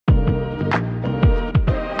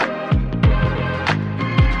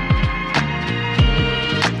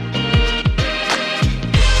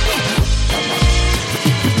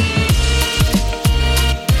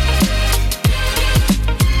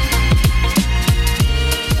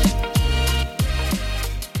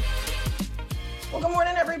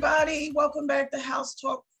welcome back to House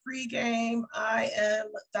Talk Pregame. I am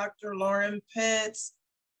Dr. Lauren Pitts.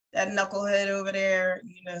 That knucklehead over there,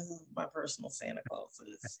 you know who my personal Santa Claus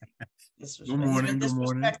is. He's been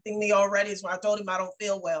disrespecting me already. So I told him I don't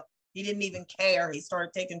feel well. He didn't even care. He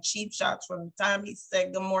started taking cheap shots from the time he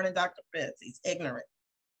said, "Good morning, Dr. Pitts." He's ignorant.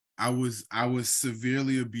 I was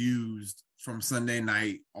severely abused from Sunday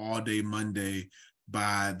night all day Monday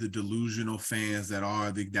by the delusional fans that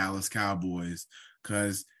are the Dallas Cowboys,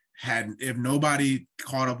 because if nobody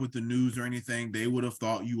caught up with the news or anything, they would have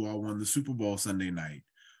thought you all won the Super Bowl Sunday night.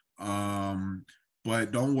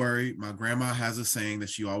 But don't worry, my grandma has a saying that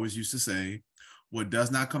she always used to say, what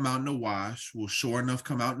does not come out in the wash will sure enough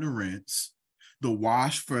come out in the rinse. The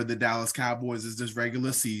wash for the Dallas Cowboys is this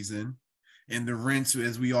regular season, and the rinse,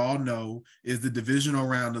 as we all know, is the divisional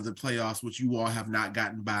round of the playoffs, which you all have not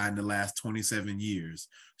gotten by in the last 27 years.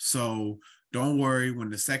 So don't worry,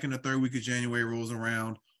 when the second or third week of January rolls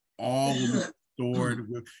around, all will be stored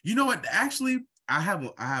with, you know what, actually,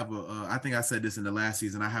 I think I said this in the last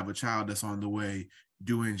season, I have a child that's on the way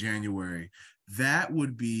due in January. That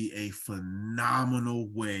would be a phenomenal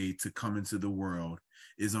way to come into the world,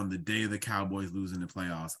 is on the day of the Cowboys losing the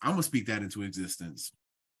playoffs. I'm going to speak that into existence.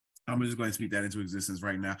 I'm just going to speak that into existence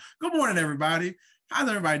right now. Good morning, everybody. How's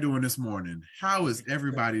everybody doing this morning? How is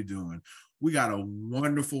everybody doing? We got a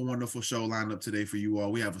wonderful, wonderful show lined up today for you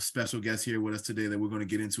all. We have a special guest here with us today that we're going to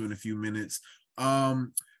get into in a few minutes.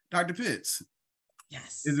 Dr. Pitts.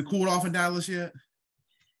 Yes. Is it cooled off in Dallas yet?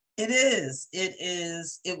 It is.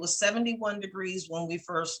 It was 71 degrees when we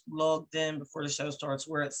first logged in before the show starts.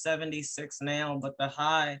 We're at 76 now, but the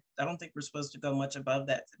high, I don't think we're supposed to go much above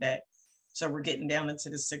that today. So we're getting down into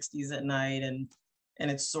the 60s at night, and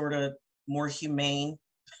it's sort of more humane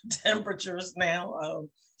temperatures now.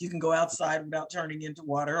 You can go outside without turning into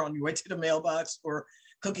water on your way to the mailbox or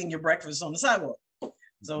cooking your breakfast on the sidewalk.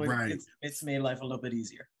 So it's made life a little bit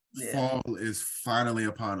easier. Yeah. Fall is finally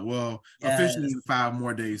upon us. Well, officially 5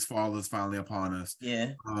 more days, fall is finally upon us.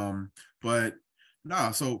 Yeah.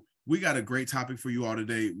 So we got a great topic for you all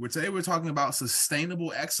today. Today we're talking about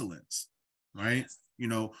sustainable excellence, right? Yes. You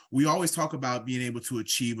know, we always talk about being able to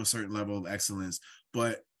achieve a certain level of excellence,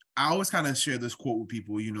 but I always kind of share this quote with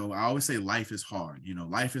people. You know, I always say life is hard. You know,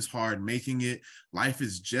 life is hard making it. Life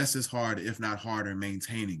is just as hard, if not harder,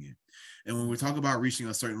 maintaining it. And when we talk about reaching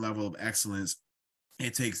a certain level of excellence,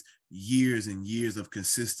 it takes years and years of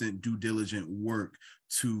consistent, due diligent work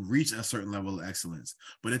to reach a certain level of excellence,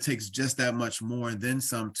 but it takes just that much more and then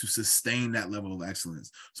some to sustain that level of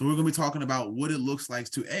excellence. So we're going to be talking about what it looks like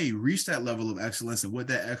to reach that level of excellence and what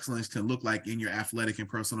that excellence can look like in your athletic and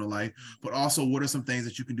personal life, but also what are some things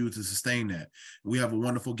that you can do to sustain that. We have a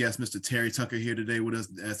wonderful guest, Mr. Terry Tucker, here today with us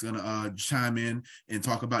that's going to chime in and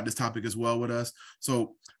talk about this topic as well with us.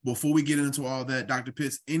 So before we get into all that, Dr.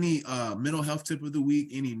 Pitts, any mental health tip of the week,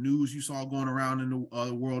 any news you saw going around in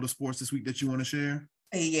the world of sports this week that you want to share?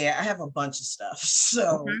 Yeah, I have a bunch of stuff.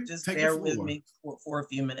 So just bear with me for a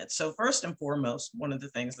few minutes. So first and foremost, one of the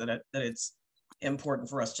things that it's important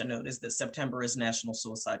for us to note is that September is National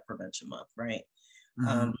Suicide Prevention Month, right?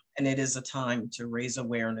 Mm-hmm. And it is a time to raise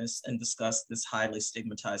awareness and discuss this highly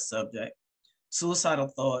stigmatized subject. Suicidal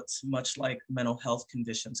thoughts, much like mental health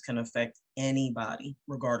conditions, can affect anybody,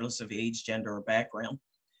 regardless of age, gender, or background.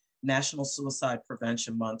 National Suicide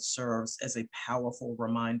Prevention Month serves as a powerful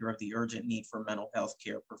reminder of the urgent need for mental health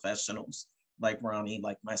care professionals like Ronnie,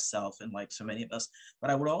 like myself, and like so many of us.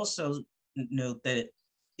 But I would also note that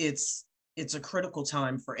it's a critical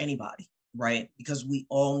time for anybody, right? Because we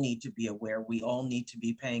all need to be aware. We all need to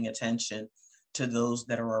be paying attention to those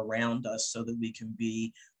that are around us so that we can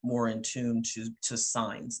be more in tune to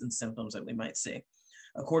signs and symptoms that we might see.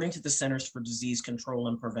 According to the Centers for Disease Control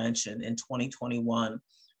and Prevention, in 2021,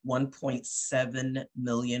 1.7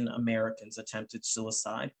 million Americans attempted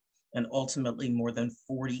suicide, and ultimately more than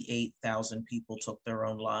 48,000 people took their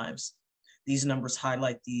own lives. These numbers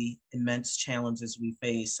highlight the immense challenges we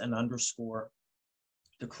face and underscore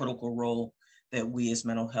the critical role that we as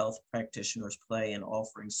mental health practitioners play in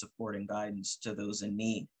offering support and guidance to those in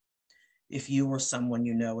need. If you or someone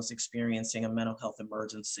you know is experiencing a mental health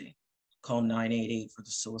emergency, call 988 for the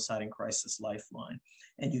Suicide and Crisis Lifeline.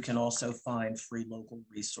 And you can also find free local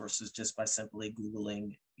resources just by simply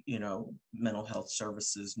Googling, mental health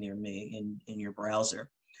services near me in your browser.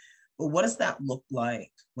 But what does that look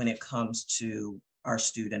like when it comes to our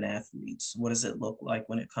student athletes? What does it look like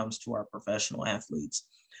when it comes to our professional athletes?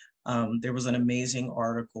 There was an amazing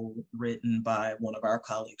article written by one of our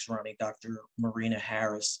colleagues, Ronnie, Dr. Marina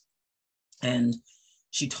Harris. And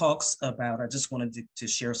she talks about, I just wanted to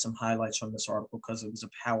share some highlights from this article because it was a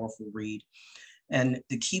powerful read. And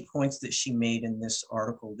the key points that she made in this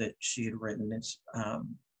article that she had written is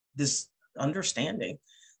this understanding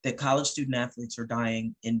that college student athletes are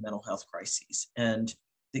dying in mental health crises. And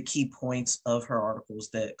the key points of her article is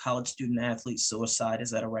that college student athlete suicide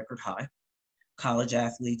is at a record high. College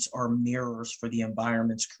athletes are mirrors for the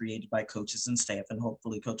environments created by coaches and staff. And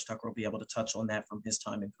hopefully Coach Tucker will be able to touch on that from his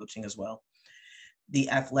time in coaching as well. The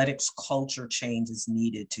athletics culture change is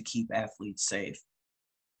needed to keep athletes safe.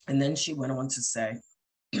 And then she went on to say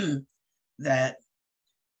that,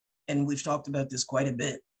 and we've talked about this quite a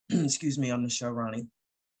bit, excuse me, on the show, Ronnie,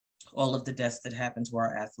 all of the deaths that happened to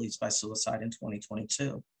our athletes by suicide in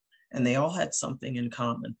 2022. And they all had something in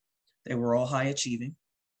common. They were all high achieving.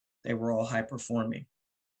 They were all high performing.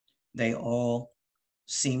 They all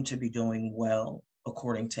seemed to be doing well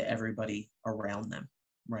according to everybody around them,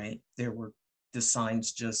 right? There were the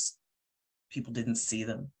signs, just people didn't see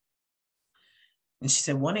them. And she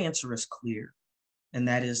said, one answer is clear, and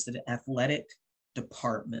that is that athletic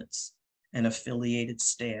departments and affiliated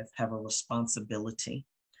staff have a responsibility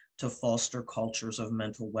to foster cultures of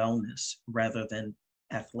mental wellness rather than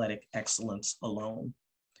athletic excellence alone.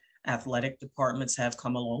 Athletic departments have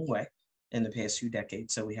come a long way in the past few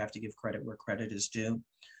decades, so we have to give credit where credit is due.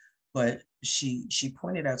 But she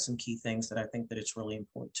pointed out some key things that I think that it's really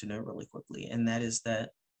important to know really quickly, and that is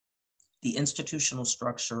that the institutional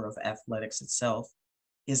structure of athletics itself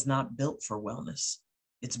is not built for wellness.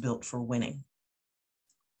 It's built for winning.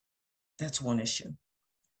 That's one issue.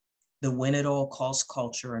 The win at all cost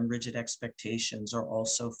culture and rigid expectations are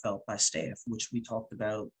also felt by staff, which we talked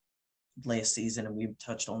about last season and we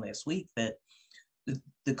touched on last week, that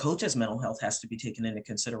the coach's mental health has to be taken into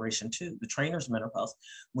consideration too, the trainer's mental health.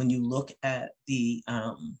 When you look at the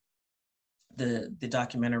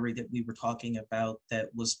documentary that we were talking about that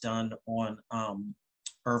was done on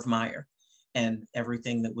Irv Meyer and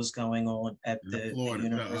everything that was going on at the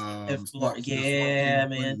University of Florida. Yeah,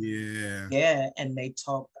 man. Yeah. And they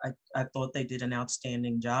talked, I thought they did an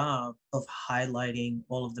outstanding job of highlighting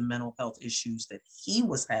all of the mental health issues that he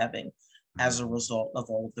was having as a result of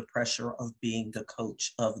all of the pressure of being the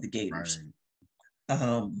coach of the Gators.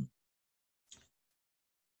 Right.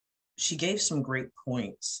 She gave some great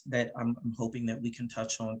points that I'm hoping that we can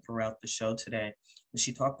touch on throughout the show today. And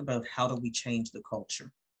she talked about how do we change the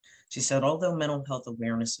culture. She said, although mental health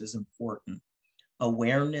awareness is important,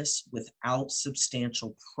 awareness without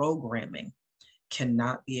substantial programming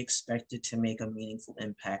cannot be expected to make a meaningful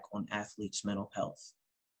impact on athletes' mental health.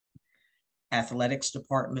 Athletics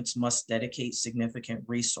departments must dedicate significant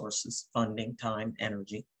resources, funding, time,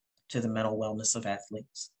 energy to the mental wellness of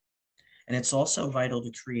athletes. And it's also vital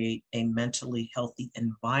to create a mentally healthy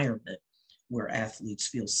environment where athletes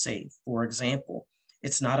feel safe. For example,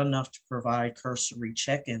 it's not enough to provide cursory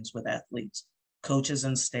check-ins with athletes. Coaches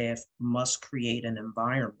and staff must create an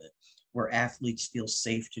environment where athletes feel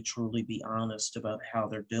safe to truly be honest about how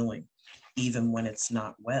they're doing, even when it's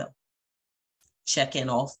not well. Check in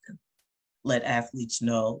often. Let athletes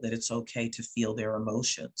know that it's okay to feel their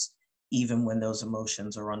emotions, even when those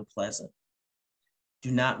emotions are unpleasant. Do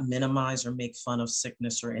not minimize or make fun of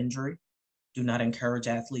sickness or injury. Do not encourage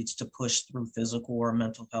athletes to push through physical or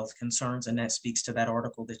mental health concerns. And that speaks to that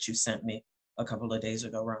article that you sent me a couple of days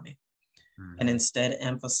ago, Ronnie. And instead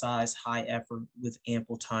emphasize high effort with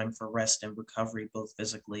ample time for rest and recovery, both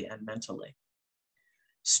physically and mentally.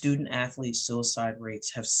 Student athlete suicide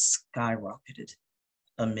rates have skyrocketed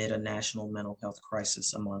amid a national mental health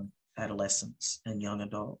crisis among adolescents and young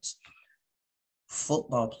adults.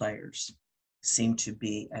 Football players seem to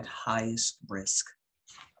be at highest risk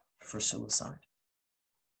for suicide.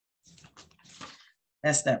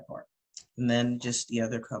 That's that part. And then just the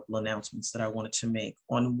other couple announcements that I wanted to make.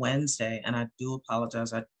 On Wednesday, and I do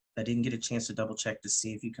apologize, I didn't get a chance to double check to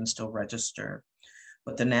see if you can still register,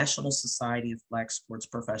 but the National Society of Black Sports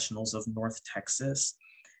Professionals of North Texas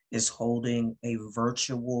is holding a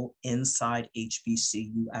virtual Inside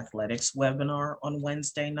HBCU Athletics webinar on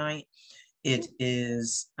Wednesday night. It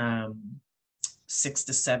is 6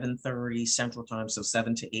 to 7:30 Central Time, so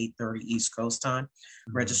 7 to 8:30 East Coast Time.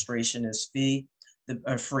 Registration is free.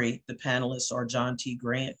 The panelists are John T.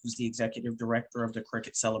 Grant, who's the executive director of the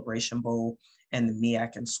Cricket Celebration Bowl and the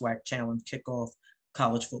MEAC and SWAC Challenge Kickoff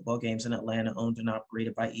college football games in Atlanta, owned and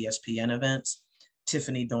operated by ESPN Events.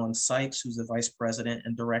 Tiffany Dawn Sykes, who's the vice president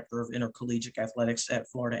and director of intercollegiate athletics at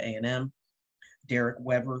Florida A&M. Derek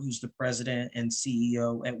Weber, who's the president and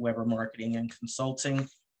CEO at Weber Marketing and Consulting.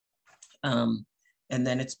 And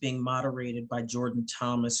then it's being moderated by Jordan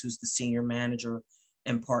Thomas, who's the senior manager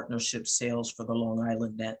and partnership sales for the Long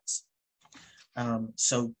Island Nets.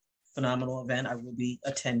 So phenomenal event. I will be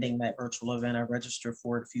attending that virtual event. I registered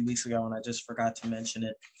for it a few weeks ago and I just forgot to mention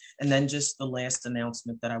it. And then just the last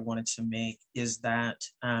announcement that I wanted to make is that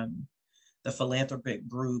the philanthropic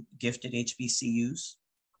group gifted HBCUs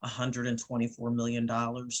 $124 million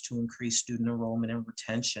to increase student enrollment and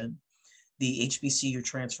retention. The HBCU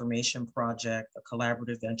Transformation Project, a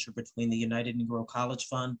collaborative venture between the United Negro College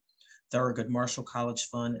Fund, Thurgood Marshall College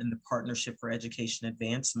Fund, and the Partnership for Education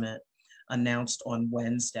Advancement, announced on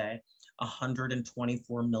Wednesday a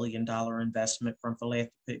 $124 million investment from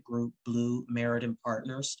philanthropic group Blue Merit and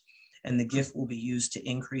Partners. And the gift will be used to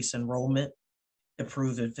increase enrollment,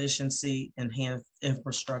 improve efficiency, enhance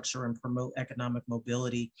infrastructure, and promote economic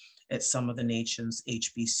mobility at some of the nation's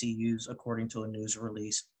HBCUs, according to a news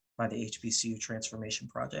release by the HBCU Transformation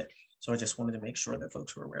Project. So I just wanted to make sure that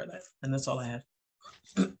folks were aware of that. And that's all I have.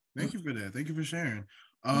 Thank you for that. Thank you for sharing.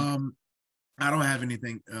 I don't have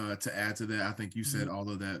anything to add to that. I think you said all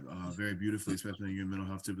of that very beautifully, especially in your mental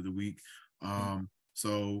health tip of the week.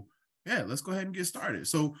 So yeah, let's go ahead and get started.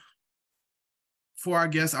 So for our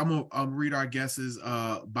guests, I'm gonna read our guest's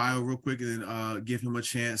bio real quick and then give him a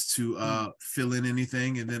chance to fill in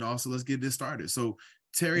anything. And then also let's get this started. So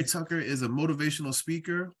Terry Tucker is a motivational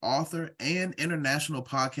speaker, author, and international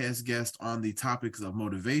podcast guest on the topics of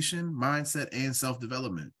motivation, mindset, and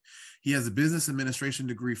self-development. He has a business administration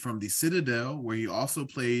degree from the Citadel, where he also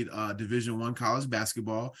played Division I college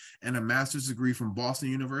basketball, and a master's degree from Boston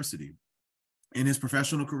University. In his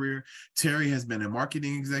professional career, Terry has been a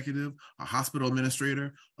marketing executive, a hospital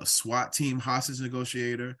administrator, a SWAT team hostage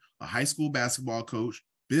negotiator, a high school basketball coach,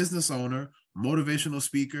 business owner, motivational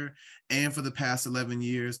speaker, and for the past 11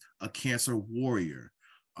 years, a cancer warrior.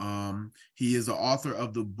 He is the author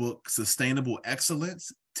of the book Sustainable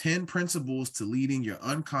Excellence, 10 Principles to Leading Your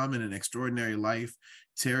Uncommon and Extraordinary Life.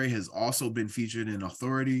 Terry has also been featured in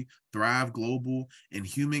Authority, Thrive Global, and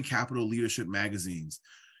Human Capital Leadership magazines.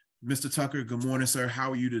 Mr. Tucker, good morning, sir.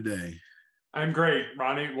 How are you today? I'm great,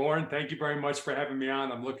 Ronnie. Lauren, thank you very much for having me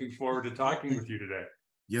on. I'm looking forward to talking with you today.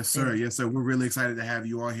 Yes, sir. Yes, sir. We're really excited to have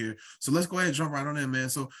you on here. So let's go ahead and jump right on in, man.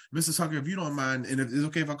 So, Mr. Tucker, if you don't mind, and if it's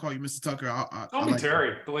okay if I call you Mr. Tucker, call me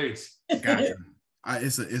Terry, please. Gotcha.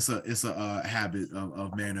 It's a habit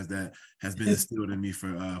of manners that has been instilled in me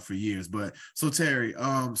for years. But so Terry,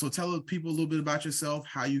 so tell people a little bit about yourself,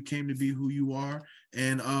 how you came to be who you are,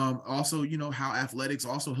 and also how athletics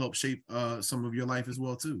also help shape some of your life as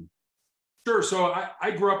well too. Sure. So I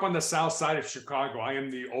grew up on the south side of Chicago. I am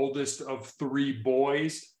the oldest of 3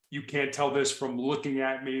 boys. You can't tell this from looking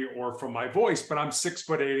at me or from my voice, but I'm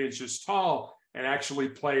 6'8" tall and actually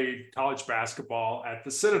played college basketball at the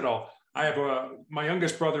Citadel. I have my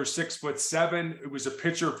youngest brother, 6'7". It was a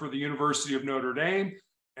pitcher for the University of Notre Dame.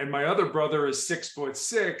 And my other brother is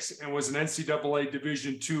 6'6" and was an NCAA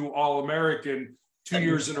Division II All-American 2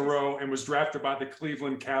 years in a row and was drafted by the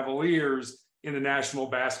Cleveland Cavaliers in the National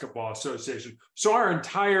Basketball Association. So our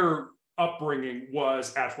entire upbringing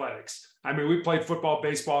was athletics. I mean, we played football,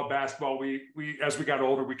 baseball, basketball. We as we got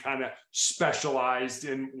older, we kind of specialized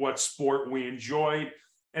in what sport we enjoyed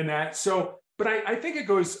and that. So, but I think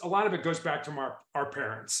a lot of it goes back to our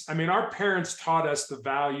parents. I mean, our parents taught us the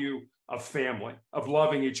value of family, of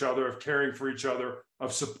loving each other, of caring for each other,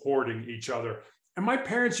 of supporting each other. And my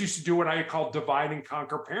parents used to do what I call divide and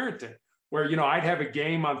conquer parenting, where, I'd have a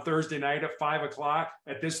game on Thursday night at 5:00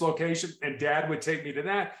 at this location, and Dad would take me to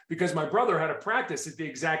that because my brother had a practice at the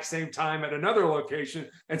exact same time at another location.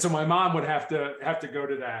 And so my mom would have to go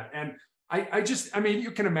to that. And I mean,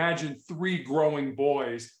 you can imagine 3 growing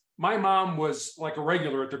boys. My mom was like a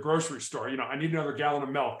regular at the grocery store. I need another gallon of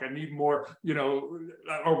milk. I need more,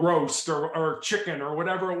 a roast or chicken or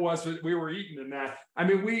whatever it was that we were eating in that. I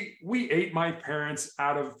mean, we ate my parents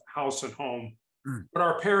out of house and home. But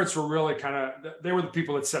our parents were really they were the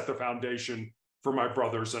people that set the foundation for my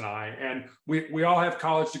brothers and I. And we all have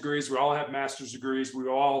college degrees. We all have master's degrees. We've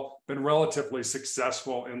all been relatively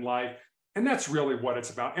successful in life. And that's really what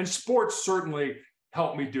it's about. And sports certainly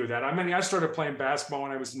helped me do that. I mean, I started playing basketball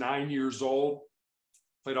when I was 9 years old,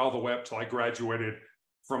 played all the way up till I graduated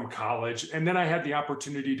from college. And then I had the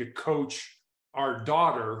opportunity to coach our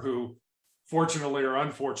daughter, who fortunately or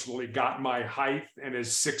unfortunately got my height and is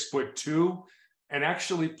 6'2", and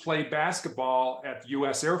actually played basketball at the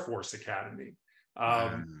U.S. Air Force Academy.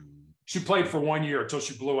 She played for 1 year until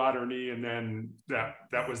she blew out her knee, and then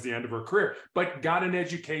that was the end of her career. But got an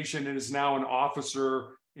education and is now an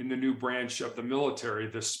officer in the new branch of the military,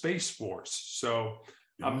 the Space Force. So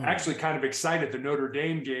I'm actually kind of excited. The Notre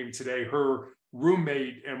Dame game today, her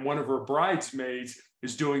roommate and one of her bridesmaids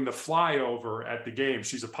is doing the flyover at the game.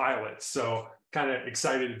 She's a pilot. So kind of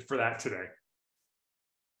excited for that today.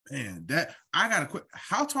 Man, that I gotta quit.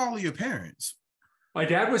 How tall are your parents? My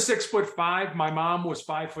dad was 6'5". My mom was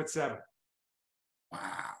 5'7". Wow.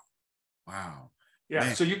 Wow. Yeah,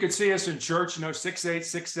 Man. so you could see us in church, 6'8",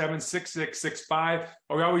 6'7", 6'6", 6'5".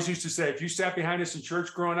 Or we always used to say, if you sat behind us in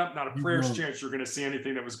church growing up, not a prayer's chance you're going to see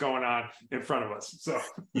anything that was going on in front of us. So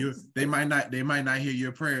they might not hear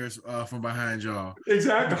your prayers from behind y'all.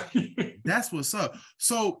 Exactly. That's what's up.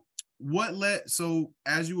 So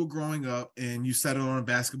as you were growing up and you settled on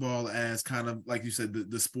basketball as kind of like you said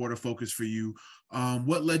the sport of focus for you,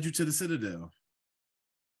 what led you to the Citadel?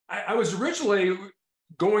 I was originally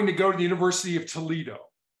going to go to the University of Toledo.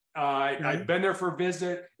 I'd been there for a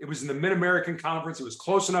visit. It was in the Mid-American Conference. It was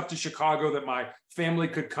close enough to Chicago that my family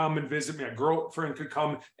could come and visit me. My girlfriend could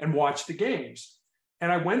come and watch the games.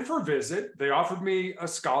 And I went for a visit. They offered me a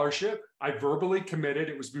scholarship. I verbally committed.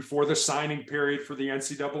 It was before the signing period for the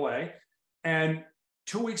NCAA. And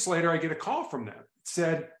 2 weeks later, I get a call from them. It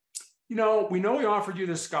said, we know we offered you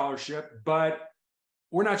this scholarship, but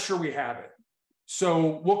we're not sure we have it.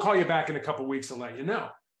 So we'll call you back in a couple of weeks and let you know.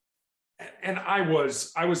 And I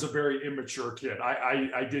was a very immature kid.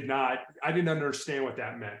 I didn't understand what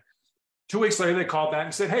that meant. 2 weeks later, they called back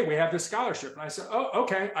and said, hey, we have this scholarship. And I said, oh,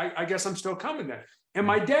 okay, I guess I'm still coming then. And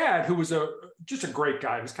my dad, who was just a great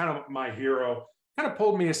guy, was kind of my hero, kind of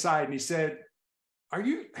pulled me aside and he said, have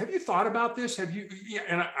you thought about this? Have you? Yeah,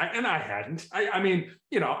 and I hadn't. I mean,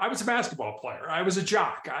 I was a basketball player. I was a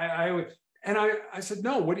jock. I said,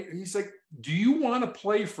 no, he's like, do you want to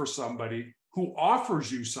play for somebody who offers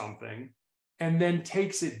you something and then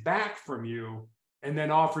takes it back from you and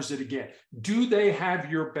then offers it again? Do they have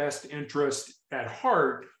your best interest at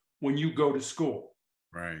heart when you go to school?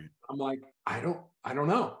 Right. I'm like, I don't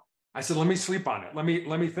know. I said, let me sleep on it. Let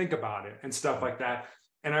me think about it and stuff like that.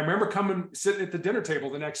 And I remember sitting at the dinner table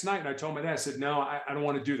the next night and I told my dad, I said, no, I don't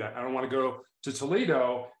want to do that. I don't want to go to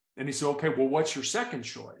Toledo. And he said, okay, well, what's your second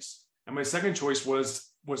choice? And my second choice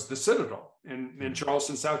was the Citadel in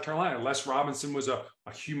Charleston, South Carolina. Les Robinson was a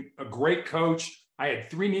great coach. I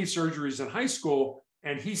had 3 knee surgeries in high school.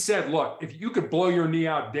 And he said, look, if you could blow your knee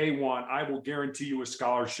out day one, I will guarantee you a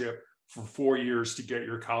scholarship for 4 years to get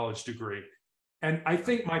your college degree. And I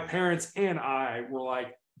think my parents and I were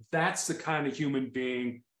like, that's the kind of human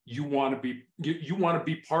being you want to be. You want to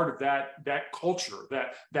be part of that culture,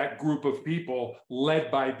 that group of people led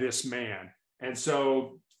by this man. And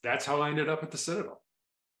so that's how I ended up at the Citadel.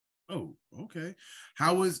 Oh, okay.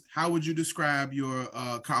 How would you describe your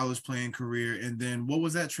college playing career? And then what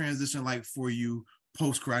was that transition like for you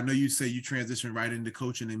post-career? I know you say you transitioned right into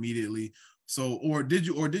coaching immediately. So, or did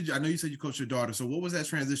you, I know you said you coached your daughter. So what was that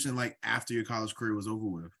transition like after your college career was over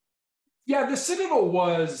with? Yeah, the Citadel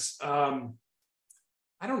was,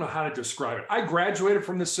 I don't know how to describe it. I graduated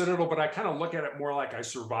from the Citadel, but I kind of look at it more like I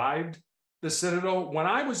survived the Citadel. When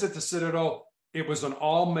I was at the Citadel, it was an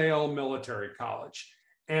all-male military college.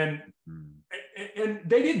 And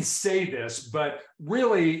they didn't say this, but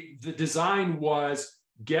really the design was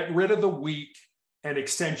get rid of the weak and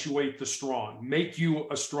accentuate the strong, make you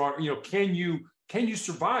a strong, can you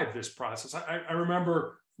survive this process? I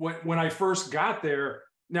remember when I first got there.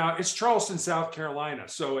 Now it's Charleston, South Carolina.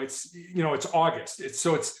 So it's August.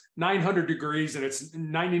 It's 900 degrees and it's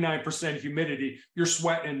 99% humidity. You're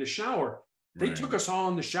sweating in the shower. They took us all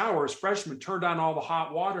in the shower as freshmen, turned on all the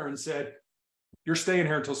hot water and said, you're staying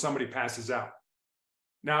here until somebody passes out.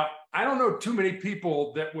 Now, I don't know too many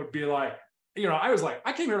people that would be like, I was like,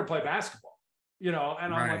 I came here to play basketball, and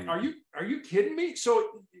I'm like, are you kidding me? So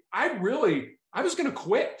I was going to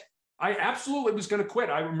quit. I absolutely was going to quit.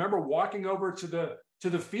 I remember walking over to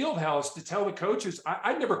the field house to tell the coaches,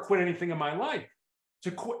 I'd never quit anything in my life,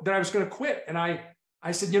 that I was going to quit. And I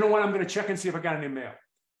said, you know what? I'm going to check and see if I got any mail.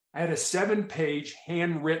 I had a 7-page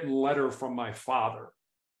handwritten letter from my father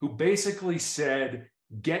who basically said,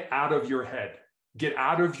 get out of your head, get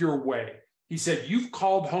out of your way. He said, you've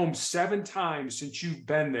called home 7 times since you've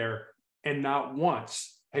been there, and not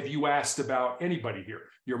once have you asked about anybody here,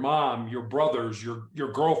 your mom, your brothers,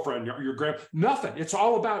 your girlfriend, your grand, nothing. It's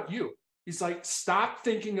all about you. He's like, stop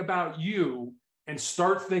thinking about you and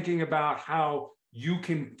start thinking about how you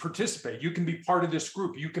can participate. You can be part of this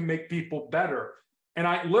group. You can make people better. And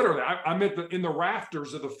I'm in the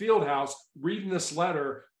rafters of the field house reading this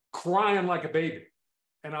letter, crying like a baby.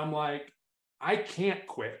 And I'm like, I can't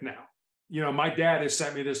quit now. My dad has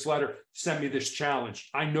sent me this letter, sent me this challenge.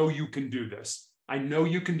 I know you can do this. I know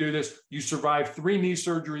you can do this. You survived 3 knee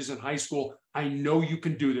surgeries in high school. I know you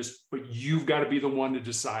can do this, but you've got to be the one to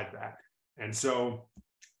decide that. And so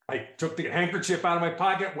I took the handkerchief out of my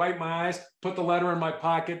pocket, wiped my eyes, put the letter in my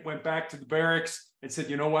pocket, went back to the barracks and said,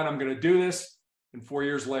 you know what, I'm going to do this. And 4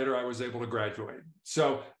 years later, I was able to graduate.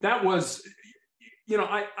 So that was,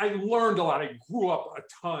 I learned a lot. I grew up a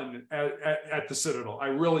ton at the Citadel. I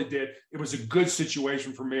really did. It was a good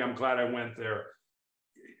situation for me. I'm glad I went there.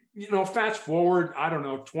 Fast forward, I don't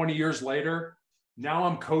know, 20 years later, now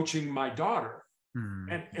I'm coaching my daughter.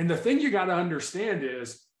 And the thing you got to understand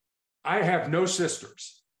is I have no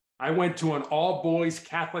sisters. I went to an all boys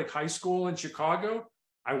Catholic high school in Chicago.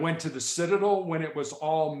 I went to the Citadel when it was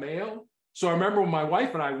all male. So I remember when my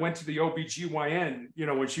wife and I went to the OBGYN,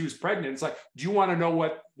 when she was pregnant, it's like, do you want to know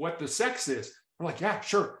what the sex is? I'm like, yeah,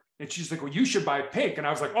 sure. And she's like, well, you should buy pink. And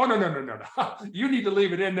I was like, oh, no. You need to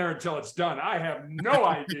leave it in there until it's done. I have no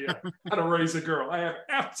idea how to raise a girl. I have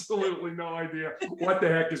absolutely no idea what the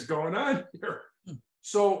heck is going on here.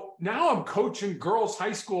 So now I'm coaching girls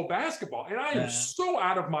high school basketball, and I am so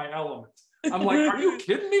out of my element. I'm like, are you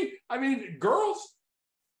kidding me? I mean, girls,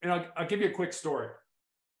 and I'll give you a quick story.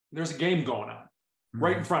 There's a game going on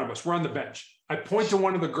right in front of us. We're on the bench. I point to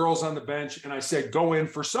one of the girls on the bench and I said, go in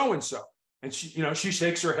for so-and-so. And she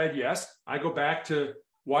shakes her head, yes. I go back to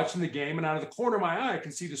watching the game, and out of the corner of my eye, I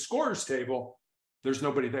can see the scorer's table. There's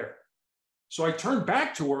nobody there. So I turn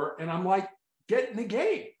back to her and I'm like, get in the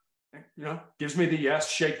game. Gives me the yes,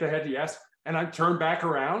 shake the head, yes. And I turn back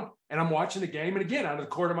around and I'm watching the game. And again, out of the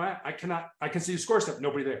corner of my eye, I can see the score stuff,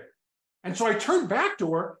 nobody there. And so I turn back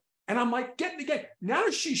to her and I'm like, get in the game. Now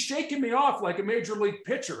she's shaking me off like a major league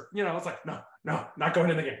pitcher. It's like, no, not going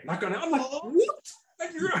in the game, not going in. I'm like, what?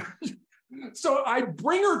 So I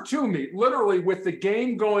bring her to me, literally with the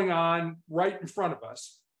game going on right in front of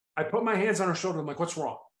us. I put my hands on her shoulder. I'm like, what's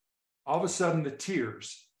wrong? All of a sudden, the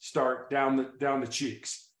tears start down the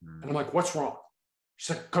cheeks. And I'm like, what's wrong?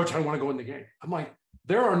 She's like, Coach, I don't want to go in the game. I'm like,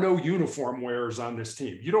 there are no uniform wearers on this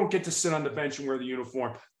team. You don't get to sit on the bench and wear the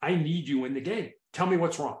uniform. I need you in the game. Tell me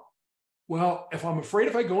what's wrong. Well, if I'm afraid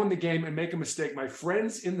if I go in the game and make a mistake, my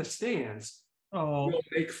friends in the stands will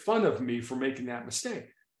make fun of me for making that mistake.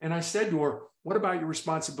 And I said to her, what about your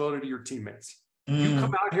responsibility to your teammates? You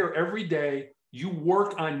come out here every day, you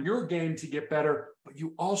work on your game to get better, but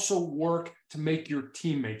you also work to make your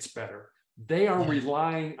teammates better. They are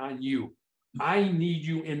relying on you. I need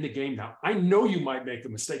you in the game now. I know you might make a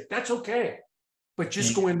mistake. That's okay. But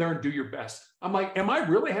just go in there and do your best. I'm like, am I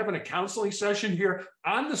really having a counseling session here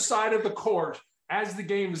on the side of the court as the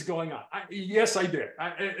game is going on? Yes, I did.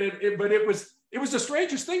 But it was the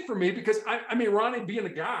strangest thing for me because, I mean, Ronnie, being a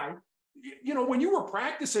guy, when you were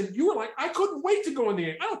practicing, you were like, I couldn't wait to go in the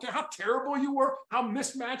game. I don't care how terrible you were, how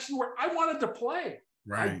mismatched you were. I wanted to play.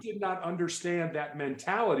 Right. I did not understand that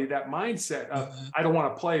mentality, that mindset of I don't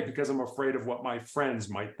want to play because I'm afraid of what my friends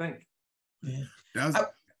might think. Yeah.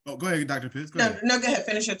 Go ahead, Dr. Pitts. Go ahead. No, go ahead.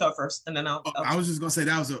 Finish your thought first, and then I'll I was just going to say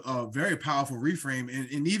that was a very powerful reframe.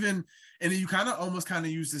 And you almost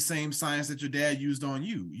use the same science that your dad used on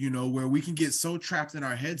you, where we can get so trapped in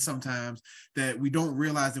our head sometimes that we don't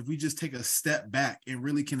realize if we just take a step back and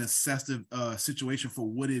really can assess the situation for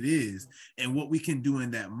what it is and what we can do in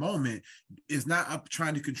that moment is not up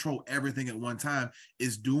trying to control everything at one time.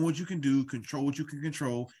 It's doing what you can do, control what you can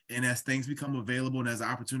control. And as things become available and as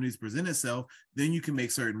opportunities present itself, then you can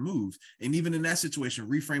make certain moves. And even in that situation,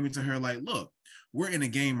 reframing to her like, look, we're in a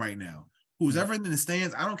game right now. Who's ever in the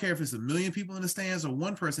stands, I don't care if it's 1 million people in the stands or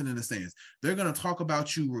one person in the stands, they're going to talk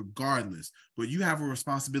about you regardless. But you have a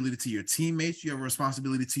responsibility to your teammates. You have a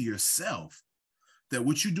responsibility to yourself that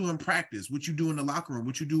what you do in practice, what you do in the locker room,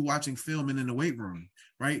 what you do watching film and in the weight room,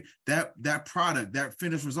 right? That product, that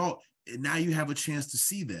finished result, and now you have a chance to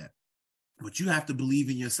see that. But you have to believe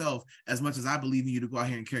in yourself as much as I believe in you to go out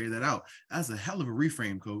here and carry that out. That's a hell of a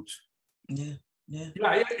reframe, Coach. Yeah.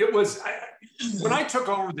 It was. When I took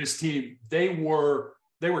over this team, they were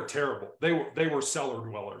terrible. They were cellar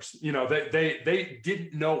dwellers. They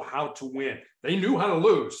didn't know how to win. They knew how to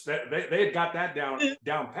lose. They had got that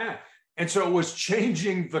down pat. And so it was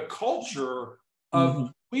changing the culture of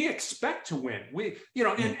we expect to win.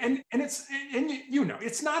 And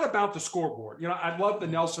it's not about the scoreboard. I love the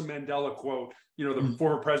Nelson Mandela quote. The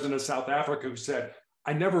former president of South Africa who said,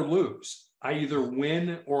 "I never lose. I either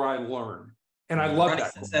win or I learn." And I love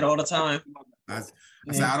that. Says that all the time. I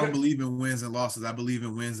say, I don't believe in wins and losses. I believe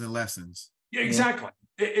in wins and lessons. Yeah, exactly.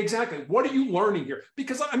 Exactly. What are you learning here?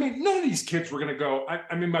 Because, none of these kids were going to go.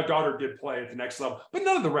 My daughter did play at the next level, but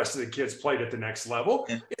none of the rest of the kids played at the next level.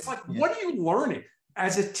 Yeah. It's like, what are you learning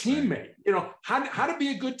as a teammate? How to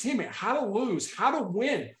be a good teammate, how to lose, how to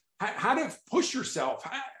win, how to push yourself,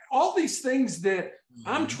 all these things that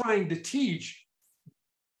I'm trying to teach.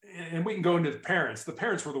 and we can go into the parents. The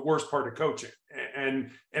parents were the worst part of coaching.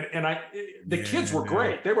 The kids were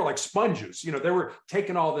great. They were like sponges, you know, they were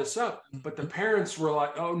taking all this up, but the parents were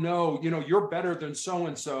like, oh no, you know, you're better than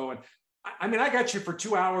so-and-so. And I mean, I got you for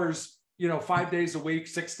 2 hours, you know, 5 days a week,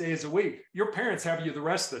 6 days a week. Your parents have you the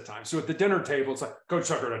rest of the time. So at the dinner table, it's like, Coach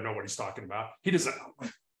Tucker doesn't know what he's talking about. He doesn't know.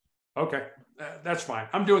 Okay, that's fine.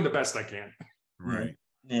 I'm doing the best I can. Right.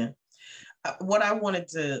 Yeah. What I wanted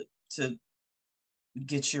to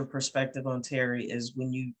get your perspective on, Terry, is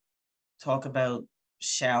when you talk about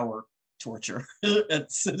shower torture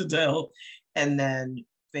at Citadel and then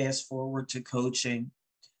fast forward to coaching,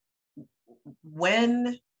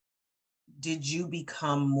 when did you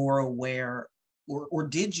become more aware, or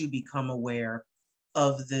did you become aware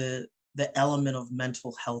of the element of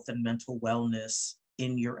mental health and mental wellness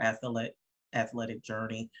in your athletic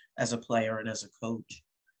journey as a player and as a coach?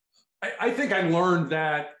 I think I learned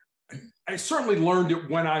that. I certainly learned it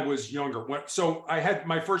when I was younger. So I had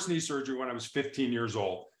my first knee surgery when I was 15 years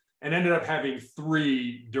old and ended up having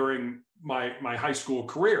 3 during my high school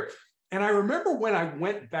career. And I remember when I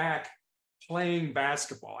went back playing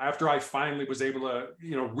basketball after I finally was able to,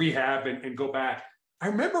 you know, rehab and go back. I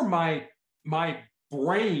remember my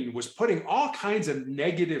brain was putting all kinds of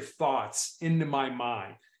negative thoughts into my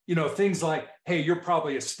mind. You know, things like, hey, you're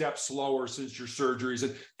probably a step slower since your surgeries,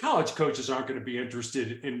 and college coaches aren't going to be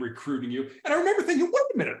interested in recruiting you. And I remember thinking, wait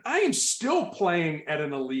a minute, I am still playing at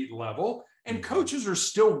an elite level, and coaches are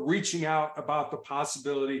still reaching out about the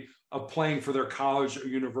possibility of playing for their college or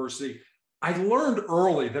university. I learned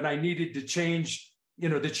early that I needed to change, you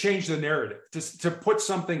know, to change the narrative, to put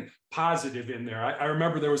something positive in there. I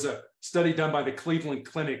remember there was a study done by the Cleveland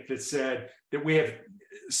Clinic that said that we have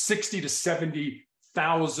 60 to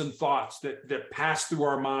 70,000 thoughts that pass through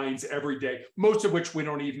our minds every day, most of which we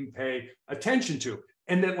don't even pay attention to.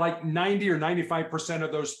 And that like 90 or 95%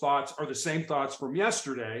 of those thoughts are the same thoughts from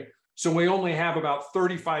yesterday. So we only have about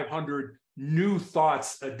 3,500 new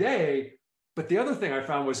thoughts a day. But the other thing I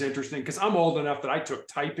found was interesting, because I'm old enough that I took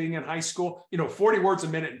typing in high school. You know, 40 words a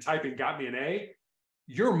minute in typing got me an A.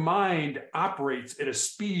 Your mind operates at a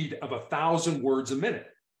speed of 1,000 words a minute.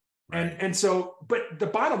 Right. And so, but the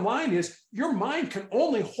bottom line is your mind can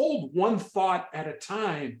only hold one thought at a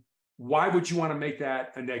time. Why would you want to make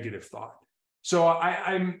that a negative thought? So I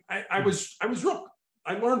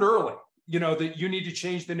learned early, you know, that you need to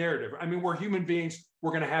change the narrative. I mean, we're human beings.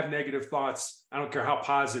 We're going to have negative thoughts. I don't care how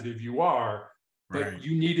positive you are, but right.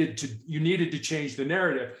 you needed to change the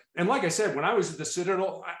narrative. And like I said, when I was at the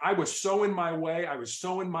Citadel, I was so in my way. I was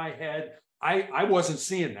so in my head. I wasn't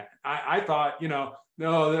seeing that. I thought, you know,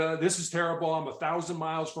 no, this is terrible. I'm 1,000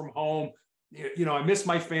 miles from home. You know, I miss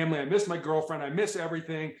my family. I miss my girlfriend. I miss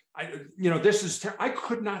everything. This is, I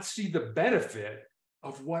could not see the benefit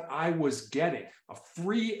of what I was getting. A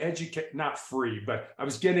free education, not free, but I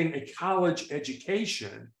was getting a college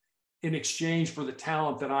education in exchange for the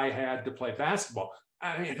talent that I had to play basketball.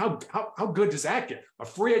 I mean, how good does that get? A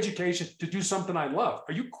free education to do something I love.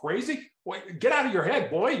 Are you crazy? Well, get out of your head,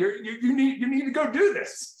 boy. You need to go do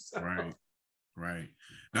this. So. Right.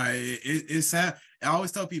 Now, I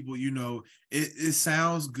always tell people, you know, it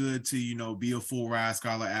sounds good to, you know, be a full ride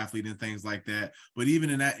scholar athlete and things like that. But even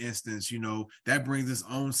in that instance, you know, that brings its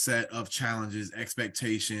own set of challenges,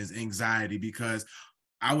 expectations, anxiety, because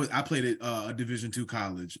I played at a Division II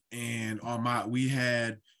college, and we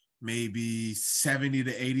had maybe 70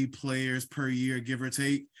 to 80 players per year, give or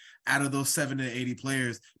take. Out of those 70 to 80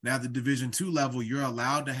 players, now the Division II level, you're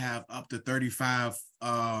allowed to have up to 35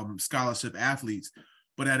 scholarship athletes.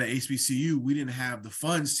 But at an HBCU, we didn't have the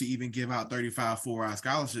funds to even give out 35 full-ride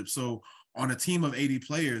scholarships. So on a team of 80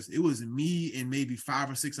 players, it was me and maybe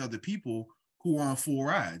 5 or 6 other people who were on full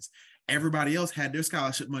rides. Everybody else had their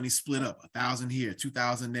scholarship money split up, 1,000 here,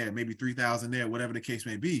 2,000 there, maybe 3,000 there, whatever the case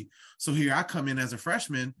may be. So here I come in as a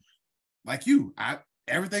freshman, like you,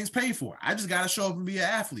 everything's paid for. I just got to show up and be an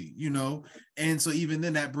athlete, you know? And so even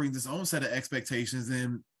then that brings its own set of expectations.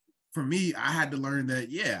 And for me, I had to learn that,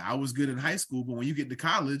 yeah, I was good in high school, but when you get to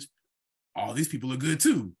college, all these people are good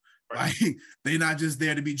too. Right. Like, they're not just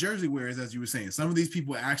there to be jersey wearers, as you were saying. Some of these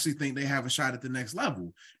people actually think they have a shot at the next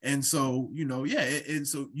level. And so, you know, yeah. And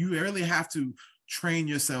so you really have to train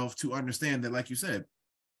yourself to understand that, like you said,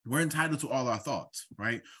 we're entitled to all our thoughts,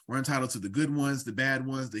 right? We're entitled to the good ones, the bad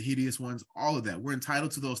ones, the hideous ones, all of that. We're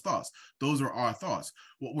entitled to those thoughts. Those are our thoughts.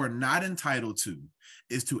 What we're not entitled to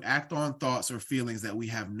is to act on thoughts or feelings that we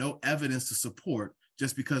have no evidence to support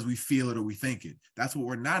just because we feel it or we think it. That's what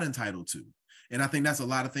we're not entitled to. And I think that's a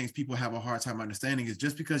lot of things people have a hard time understanding, is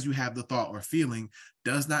just because you have the thought or feeling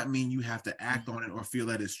does not mean you have to act on it or feel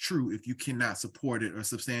that it's true if you cannot support it or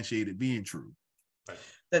substantiate it being true.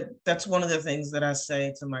 That's one of the things that I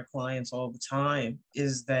say to my clients all the time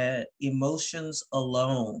is that emotions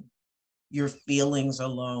alone, your feelings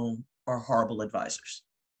alone are horrible advisors.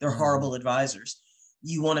 They're horrible advisors.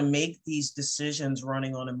 You want to make these decisions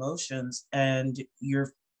running on emotions, and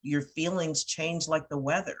your feelings change like the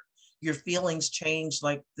weather. Your feelings change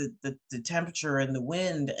like the temperature and the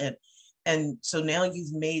wind. And so now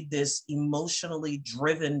you've made this emotionally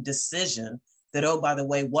driven decision that, oh, by the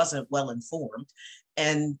way, wasn't well informed.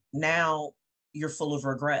 And now you're full of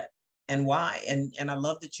regret. And why? And I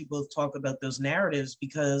love that you both talk about those narratives,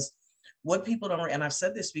 because what people don't, and I've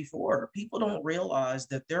said this before, people don't realize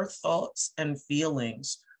that their thoughts and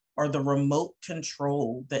feelings are the remote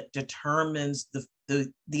control that determines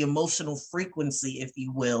the emotional frequency, if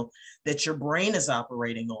you will, that your brain is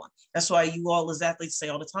operating on. That's why you all as athletes say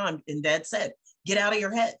all the time, and Dad said, get out of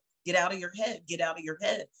your head, get out of your head, get out of your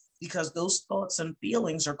head, because those thoughts and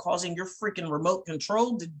feelings are causing your freaking remote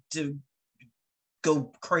control to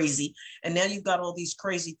go crazy. And now you've got all these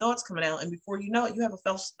crazy thoughts coming out. And before you know it, you have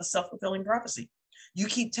a self-fulfilling prophecy. You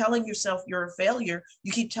keep telling yourself you're a failure.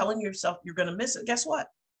 You keep telling yourself you're going to miss it. Guess what?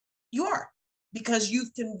 You are, because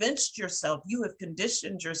you've convinced yourself, you have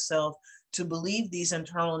conditioned yourself to believe these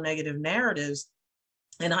internal negative narratives.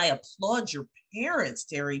 And I applaud your parents,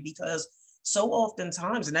 Terry, because so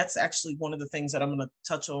oftentimes, and that's actually one of the things that I'm going to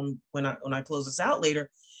touch on when I close this out later,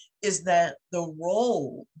 is that the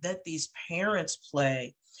role that these parents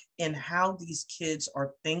play in how these kids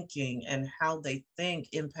are thinking and how they think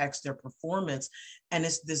impacts their performance. And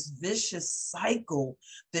it's this vicious cycle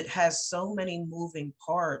that has so many moving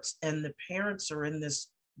parts, and the parents are in this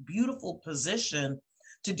beautiful position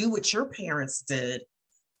to do what your parents did.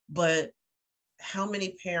 But how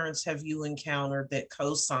many parents have you encountered that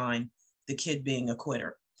co-sign the kid being a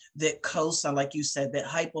quitter, that co-sign, like you said, that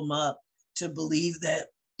hype them up to believe that,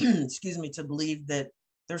 excuse me, to believe that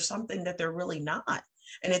there's something that they're really not?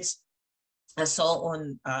 And I saw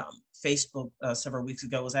on Facebook several weeks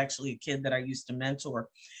ago, was actually a kid that I used to mentor.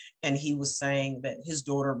 And he was saying that his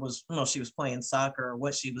daughter was, she was playing soccer or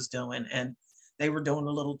what she was doing. And they were doing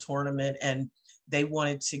a little tournament, and they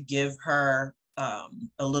wanted to give her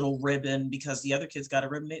a little ribbon because the other kids got a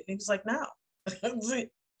ribbon. And he was like, no.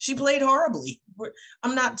 She played horribly.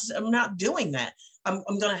 I'm not doing that. I'm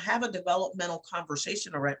going to have a developmental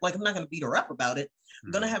conversation around, like, I'm not going to beat her up about it.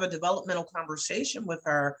 I'm going to have a developmental conversation with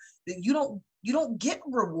her that you don't get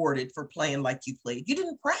rewarded for playing like you played. You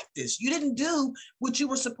didn't practice. You didn't do what you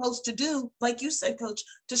were supposed to do, like you said, Coach,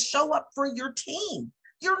 to show up for your team.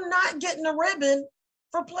 You're not getting a ribbon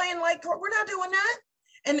for playing like, we're not doing that.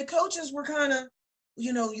 And the coaches were kind of,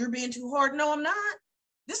 you're being too hard. No, I'm not.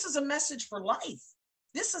 This is a message for life.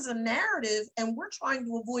 This is a narrative, and we're trying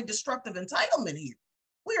to avoid destructive entitlement here.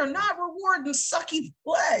 We are not rewarding sucky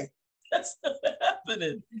play. That's not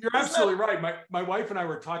happening. You're absolutely right. My wife and I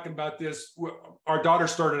were talking about this. Our daughter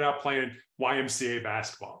started out playing YMCA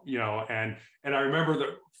basketball, and I remember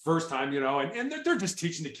the first time, and they're just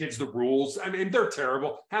teaching the kids the rules. I mean, they're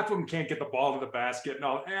terrible. Half of them can't get the ball to the basket.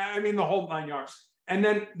 No, I mean, the whole 9 yards. And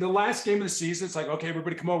then the last game of the season, it's like, okay,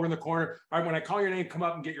 everybody come over in the corner. All right, when I call your name, come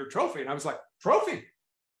up and get your trophy. And I was like, trophy?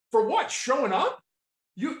 For what? Showing up?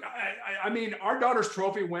 I mean, our daughter's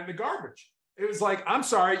trophy went in the garbage. It was like, I'm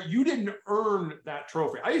sorry, you didn't earn that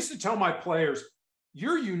trophy. I used to tell my players,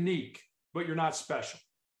 you're unique, but you're not special.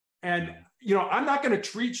 And, I'm not going to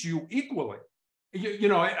treat you equally.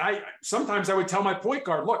 Sometimes I would tell my point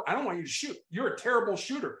guard, look, I don't want you to shoot. You're a terrible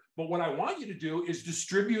shooter. But what I want you to do is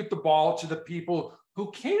distribute the ball to the people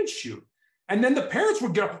who can shoot. And then the parents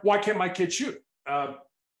would go, why can't my kid shoot?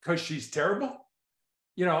 Because she's terrible.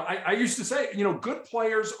 I used to say, good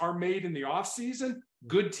players are made in the off season.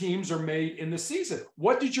 Good teams are made in the season.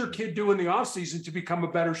 What did your kid do in the off season to become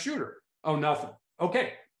a better shooter? Oh, nothing.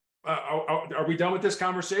 Okay. Are we done with this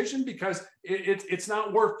conversation? Because it's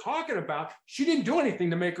not worth talking about. She didn't do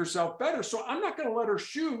anything to make herself better. So I'm not going to let her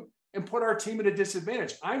shoot and put our team at a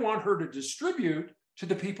disadvantage. I want her to distribute to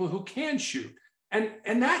the people who can shoot.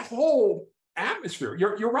 And that whole atmosphere,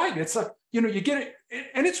 you're right. It's like, you get it.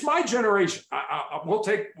 And it's my generation.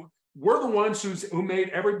 We're the ones who made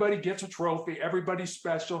everybody gets a trophy. Everybody's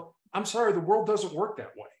special. I'm sorry, the world doesn't work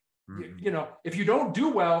that way. Mm-hmm. If you don't do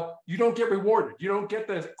well, you don't get rewarded. You don't get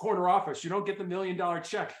the corner office. You don't get the $1 million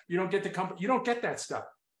check. You don't get the company. You don't get that stuff.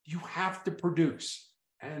 You have to produce.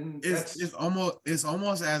 And it's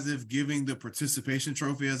almost as if giving the participation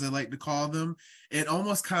trophy, as I like to call them, it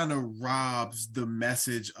almost kind of robs the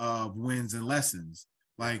message of wins and lessons.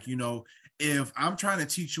 Like, if I'm trying to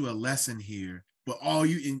teach you a lesson here, but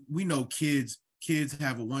we know kids kids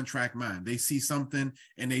have a one-track mind. They see something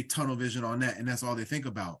and they tunnel vision on that, and that's all they think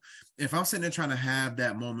about. If I'm sitting there trying to have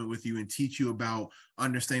that moment with you and teach you about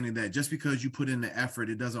understanding that just because you put in the effort,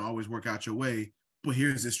 it doesn't always work out your way, but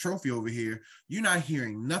here's this trophy over here, you're not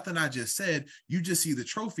hearing nothing I just said. You just see the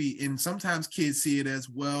trophy. And sometimes kids see it as,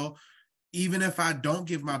 well, even if I don't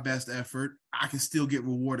give my best effort, I can still get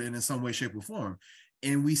rewarded in some way, shape, or form.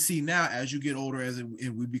 And we see now, as you get older,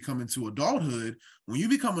 and we become into adulthood, when you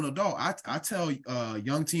become an adult, I tell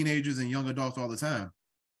young teenagers and young adults all the time,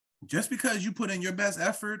 just because you put in your best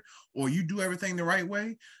effort or you do everything the right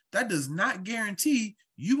way, that does not guarantee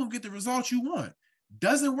you will get the results you want.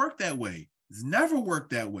 Doesn't work that way. It's never worked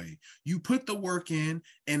that way. You put the work in,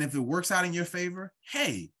 and if it works out in your favor,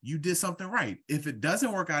 hey, you did something right. If it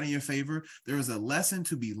doesn't work out in your favor, there is a lesson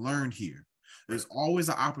to be learned here. There's always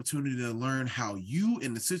an opportunity to learn how you,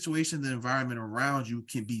 in the situation, the environment around you,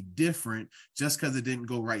 can be different just because it didn't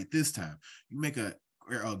go right this time. You make a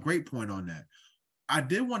great point on that. I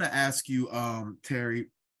did want to ask you, Terry,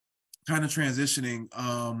 kind of transitioning,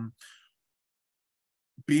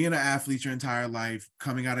 being an athlete your entire life,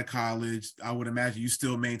 coming out of college, I would imagine you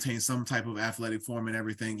still maintain some type of athletic form and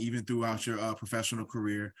everything, even throughout your professional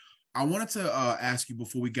career. I wanted to ask you,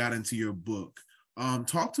 before we got into your book,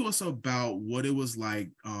 talk to us about what it was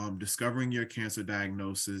like discovering your cancer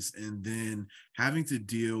diagnosis and then having to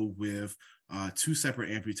deal with 2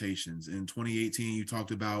 separate amputations. In 2018, you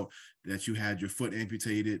talked about that you had your foot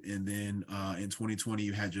amputated, and then in 2020,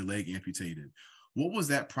 you had your leg amputated. What was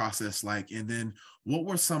that process like? And then what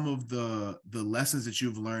were some of the lessons that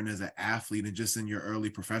you've learned as an athlete and just in your early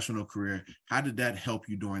professional career? How did that help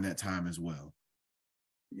you during that time as well?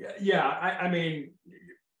 Yeah. I mean,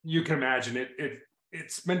 you can imagine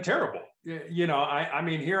it's been terrible. You know, I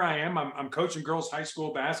mean, here I am, I'm coaching girls high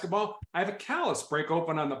school basketball. I have a callus break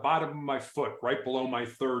open on the bottom of my foot, right below my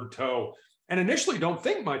third toe. And initially don't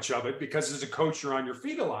think much of it because as a coach, you're on your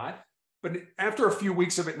feet a lot. But after a few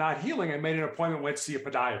weeks of it not healing, I made an appointment, went to see a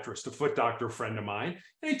podiatrist, a foot doctor friend of mine.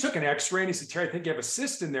 And he took an x-ray and he said, Terry, I think you have a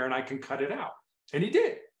cyst in there and I can cut it out. And he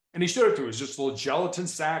did. And he showed it to me. It was just a little gelatin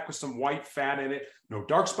sac with some white fat in it, no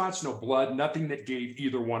dark spots, no blood, nothing that gave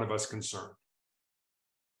either one of us concern.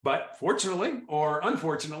 But fortunately or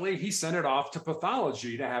unfortunately, he sent it off to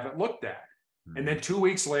pathology to have it looked at. And then 2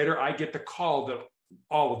 weeks later, I get the call that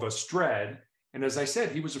all of us dread. And as I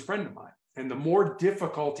said, he was a friend of mine. And the more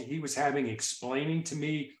difficulty he was having explaining to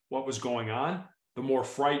me what was going on, the more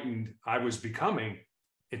frightened I was becoming,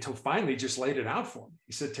 until finally just laid it out for me.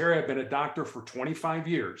 He said, Terry, I've been a doctor for 25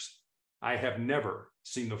 years. I have never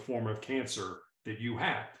seen the form of cancer that you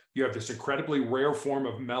have. You have this incredibly rare form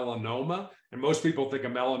of melanoma. And most people think a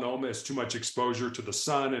melanoma is too much exposure to the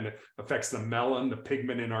sun and it affects the melon, the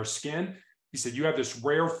pigment in our skin. He said, you have this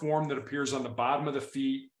rare form that appears on the bottom of the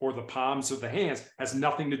feet or the palms of the hands, has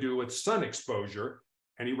nothing to do with sun exposure.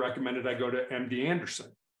 And he recommended I go to MD Anderson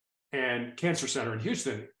and Cancer Center in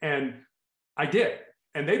Houston. And I did.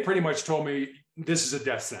 And they pretty much told me, this is a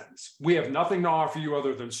death sentence. We have nothing to offer you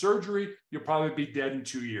other than surgery. You'll probably be dead in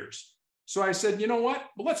 2 years. So I said, you know what?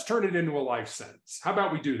 Well, let's turn it into a life sentence. How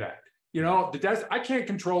about we do that? You know, the death, I can't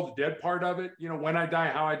control the dead part of it. You know, when I die,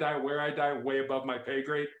 how I die, where I die, way above my pay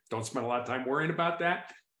grade. Don't spend a lot of time worrying about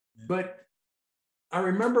that. But I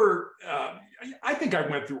remember, I think I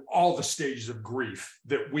went through all the stages of grief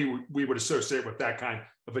that we would associate with that kind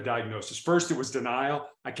of a diagnosis. First, it was denial.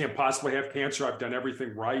 I can't possibly have cancer. I've done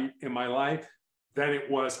everything right in my life. Then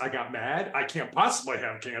it was, I got mad. I can't possibly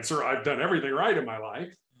have cancer. I've done everything right in my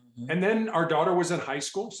life. And then our daughter was in high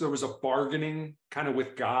school. So there was a bargaining kind of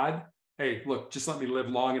with God. Hey, look, just let me live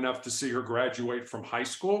long enough to see her graduate from high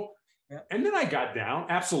school. Yeah. And then I got down.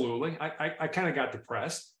 Absolutely. I kind of got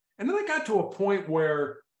depressed. And then I got to a point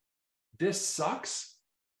where this sucks,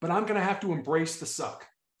 but I'm going to have to embrace the suck,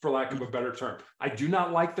 for lack of a better term. I do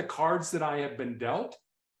not like the cards that I have been dealt,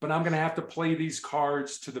 but I'm going to have to play these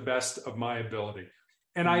cards to the best of my ability.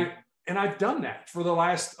 And I've done that for the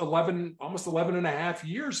last almost 11 and a half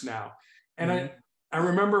years now. And I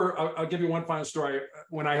remember, I'll give you one final story.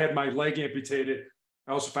 When I had my leg amputated,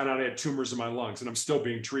 I also found out I had tumors in my lungs, and I'm still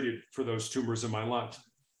being treated for those tumors in my lungs.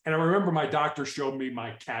 And I remember my doctor showed me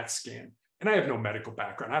my CAT scan. And I have no medical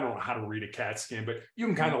background. I don't know how to read a CAT scan, but you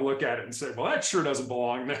can kind of look at it and say, well, that sure doesn't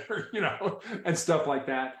belong there, you know, and stuff like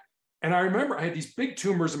that. And I remember I had these big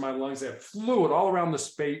tumors in my lungs. I had fluid all around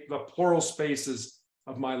the pleural spaces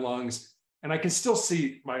of my lungs. And I can still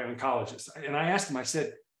see my oncologist. And I asked him, I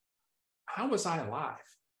said, how was I alive?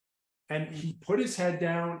 And he put his head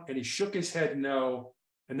down and he shook his head no.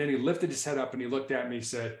 And then he lifted his head up and he looked at me and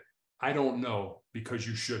said, I don't know, because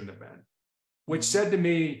you shouldn't have been. Which said to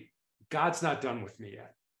me, God's not done with me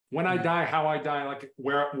yet. When I die, how I die, like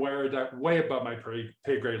where I die, way above my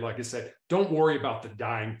pay grade. Like I said, don't worry about the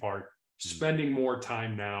dying part. Spending more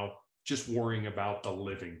time now, just worrying about the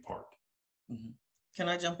living part. Mm-hmm. Can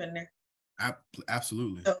I jump in there?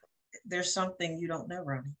 Absolutely. So there's something you don't know,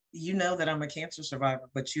 Ronnie. You know that I'm a cancer survivor,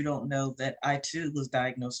 but you don't know that I too was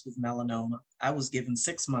diagnosed with melanoma. I was given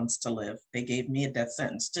 6 months to live. They gave me a death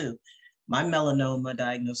sentence too. My melanoma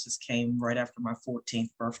diagnosis came right after my 14th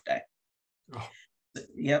birthday. Oh.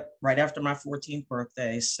 Yep, right after my 14th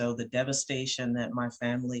birthday. So the devastation that my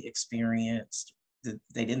family experienced,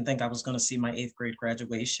 they didn't think I was going to see my 8th grade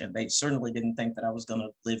graduation. They certainly didn't think that I was going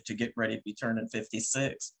to live to get ready to be turning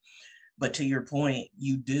 56. But to your point,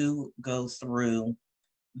 you do go through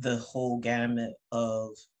the whole gamut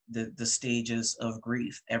of the stages of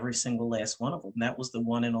grief, every single last one of them. And that was the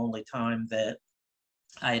one and only time that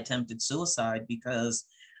I attempted suicide, because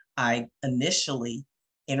I initially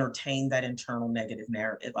entertained that internal negative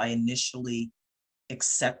narrative. I initially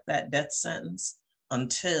accept that death sentence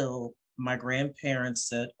until my grandparents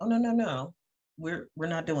said, "Oh, no, we're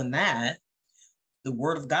not doing that. The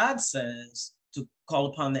word of God says to call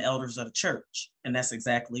upon the elders of the church." And that's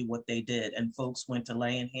exactly what they did. And folks went to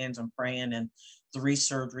laying hands and praying, and 3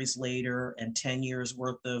 surgeries later and 10 years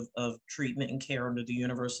worth of treatment and care under the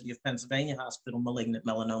University of Pennsylvania Hospital Malignant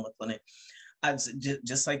Melanoma Clinic.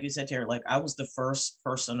 Just like you said, Terry, like I was the first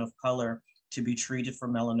person of color to be treated for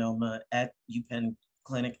melanoma at UPenn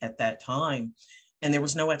Clinic at that time. And there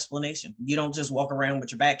was no explanation. You don't just walk around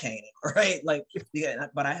with your back hanging, right? Like, yeah,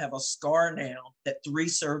 but I have a scar now that 3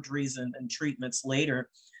 surgeries and treatments later,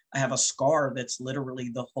 I have a scar that's literally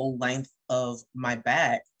the whole length of my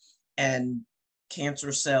back, and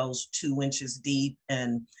cancer cells 2 inches deep.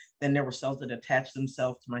 And then there were cells that attached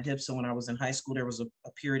themselves to my hips. So when I was in high school, there was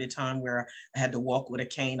a period of time where I had to walk with a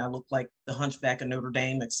cane. I looked like the Hunchback of Notre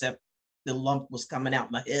Dame, except the lump was coming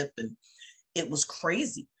out my hip, and it was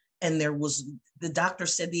crazy. And the doctor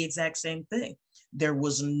said the exact same thing. There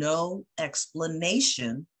was no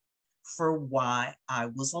explanation for why I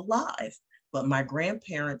was alive. But my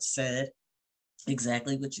grandparents said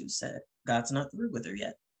exactly what you said. God's not through with her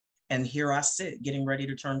yet. And here I sit getting ready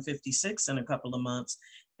to turn 56 in a couple of months.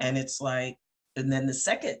 And it's like, and then the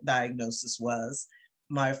second diagnosis was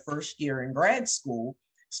my first year in grad school.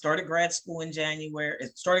 Started grad school in January.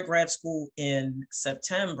 It started grad school in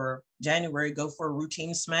September. January, go for a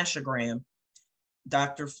routine smashogram.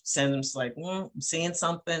 Doctor sends like, I'm seeing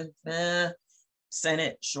something. Send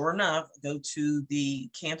it. Sure enough, go to the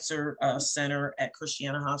cancer center at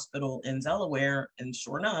Christiana Hospital in Delaware, and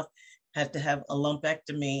sure enough, had to have a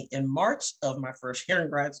lumpectomy in March of my first year in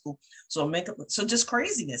grad school. So just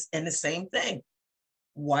craziness. And the same thing.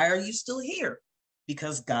 Why are you still here?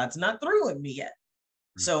 Because God's not through with me yet.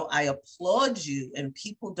 So I applaud you, and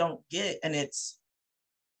people don't get, and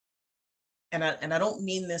I don't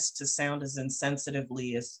mean this to sound as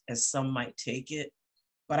insensitively as some might take it,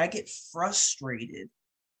 but I get frustrated.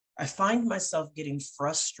 I find myself getting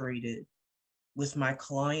frustrated with my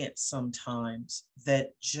clients sometimes, that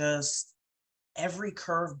just every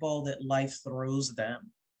curveball that life throws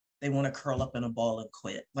them, they want to curl up in a ball and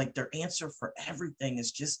quit. Like their answer for everything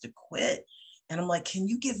is just to quit. And I'm like, can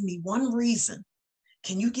you give me one reason?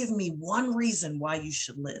 Can you give me one reason why you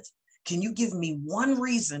should live? Can you give me one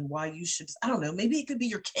reason why you should, I don't know, maybe it could be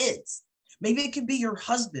your kids. Maybe it could be your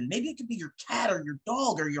husband. Maybe it could be your cat or your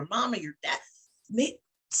dog or your mom or your dad. Maybe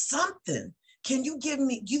something. You've given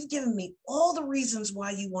me all the reasons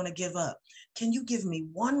why you want to give up. Can you give me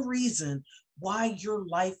one reason why your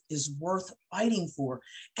life is worth fighting for?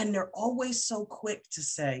 And they're always so quick to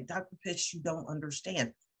say, Dr. Pitts, you don't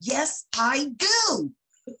understand. Yes, I do.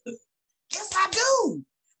 Yes, I do.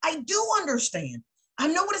 I do understand. I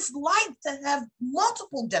know what it's like to have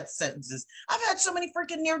multiple death sentences. I've had so many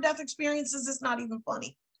freaking near-death experiences, it's not even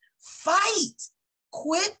funny. Fight.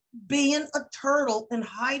 Quit being a turtle and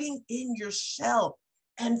hiding in your shell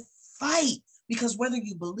and fight. Because whether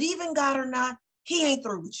you believe in God or not, he ain't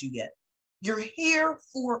through with you yet. You're here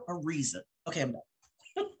for a reason. Okay, I'm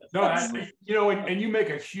done. No, and you make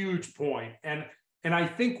a huge point. And I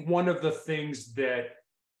think one of the things that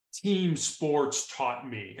team sports taught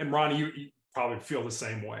me, and Ronnie, you probably feel the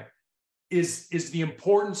same way, is the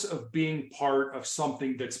importance of being part of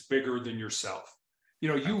something that's bigger than yourself.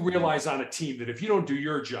 You realize on a team that if you don't do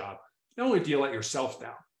your job, not only do you let yourself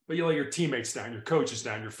down, but you let your teammates down, your coaches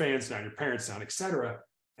down, your fans down, your parents down, et cetera.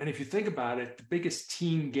 And if you think about it, the biggest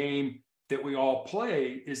team game that we all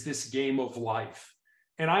play is this game of life.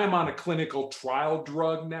 And I am on a clinical trial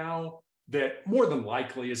drug now that more than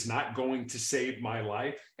likely is not going to save my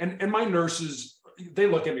life. And my nurses, they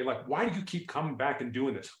look at me like, why do you keep coming back and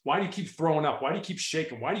doing this? Why do you keep throwing up? Why do you keep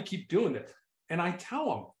shaking? Why do you keep doing this? And I tell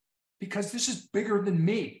them, because this is bigger than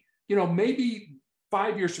me. Maybe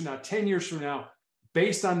 5 years from now, 10 years from now,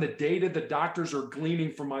 based on the data the doctors are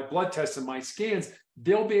gleaning from my blood tests and my scans,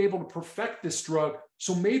 they'll be able to perfect this drug.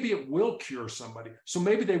 So maybe it will cure somebody. So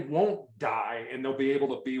maybe they won't die and they'll be able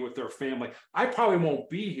to be with their family. I probably won't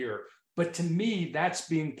be here, but to me, that's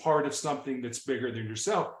being part of something that's bigger than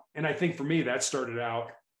yourself. And I think for me, that started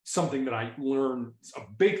out something that I learned, a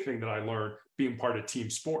big thing that I learned being part of team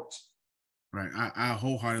sports. Right. I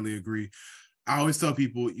wholeheartedly agree. I always tell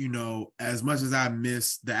people, as much as I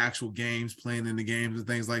miss the actual games, playing in the games and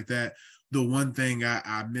things like that, the one thing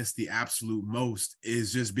I miss the absolute most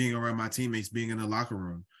is just being around my teammates, being in the locker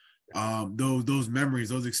room. Those memories,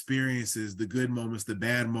 those experiences, the good moments, the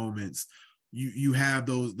bad moments, you have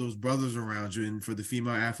those brothers around you, and for the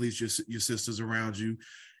female athletes, your sisters around you,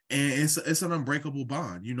 and it's an unbreakable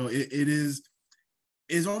bond.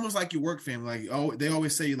 It's almost like your work family. Like, they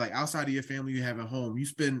always say, like, outside of your family you have at home, you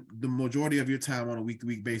spend the majority of your time on a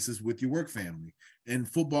week-to-week basis with your work family. And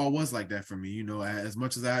football was like that for me. As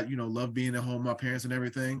much as I, love being at home, my parents and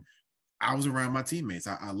everything, I was around my teammates.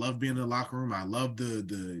 I love being in the locker room. I love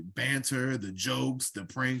the banter, the jokes, the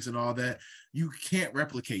pranks and all that. You can't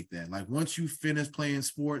replicate that. Like, once you finish playing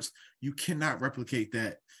sports, you cannot replicate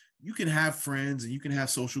that. You can have friends and you can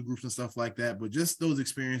have social groups and stuff like that, but just those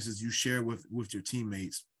experiences you share with your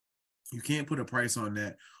teammates, you can't put a price on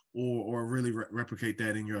that or really replicate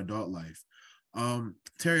that in your adult life.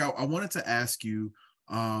 Terry, I wanted to ask you,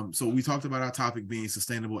 so we talked about our topic being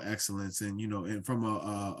sustainable excellence, and and from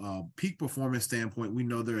a peak performance standpoint, we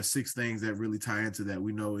know there are 6 things that really tie into that.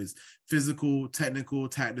 We know is physical, technical,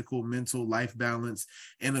 tactical, mental, life balance,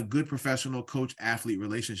 and a good professional coach-athlete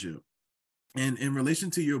relationship. And in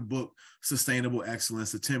relation to your book, Sustainable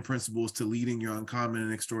Excellence, the 10 Principles to Leading Your Uncommon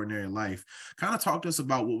and Extraordinary Life, kind of talk to us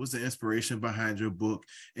about what was the inspiration behind your book.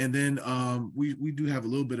 And then we do have a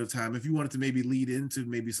little bit of time if you wanted to maybe lead into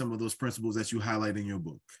maybe some of those principles that you highlight in your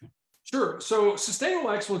book. Sure. So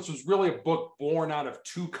Sustainable Excellence was really a book born out of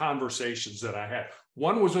 2 conversations that I had.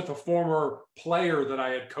 One was with a former player that I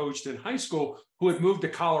had coached in high school who had moved to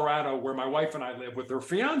Colorado, where my wife and I live, with her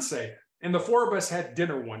fiance. And the 4 of us had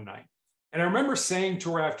dinner one night. And I remember saying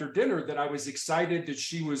to her after dinner that I was excited that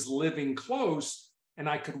she was living close and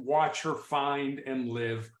I could watch her find and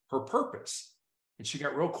live her purpose. And she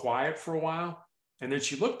got real quiet for a while. And then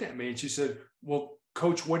she looked at me and she said, well,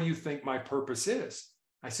 Coach, what do you think my purpose is?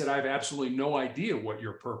 I said, I have absolutely no idea what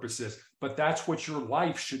your purpose is, but that's what your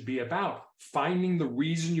life should be about. Finding the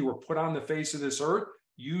reason you were put on the face of this earth,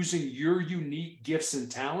 using your unique gifts and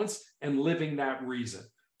talents and living that reason.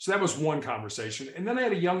 So that was one conversation. And then I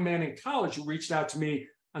had a young man in college who reached out to me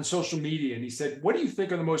on social media, and he said, what do you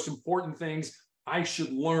think are the most important things I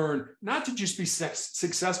should learn, not to just be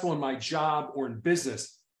successful in my job or in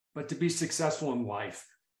business, but to be successful in life?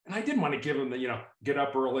 And I didn't want to give him the, get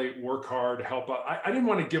up early, work hard, help out. I didn't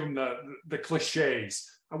want to give him the cliches.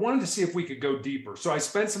 I wanted to see if we could go deeper. So I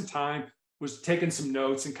spent some time, was taking some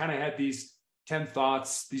notes, and kind of had these 10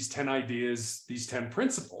 thoughts, these 10 ideas, these 10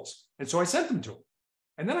 principles. And so I sent them to him.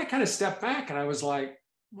 And then I kind of stepped back and I was like,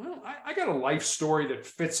 well, I got a life story that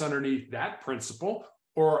fits underneath that principle,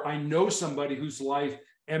 or I know somebody whose life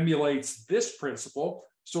emulates this principle.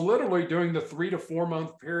 So literally during the 3 to 4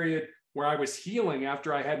 month period where I was healing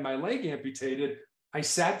after I had my leg amputated, I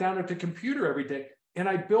sat down at the computer every day and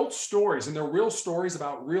I built stories, and they're real stories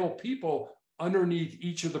about real people underneath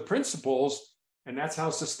each of the principles. And that's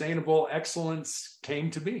how sustainable excellence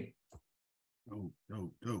came to be.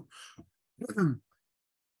 Oh.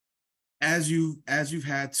 As you've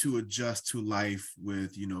had to adjust to life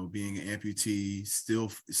with, being an amputee,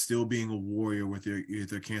 still being a warrior with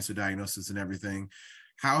your cancer diagnosis and everything,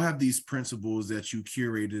 how have these principles that you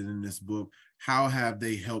curated in this book, how have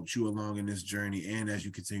they helped you along in this journey and as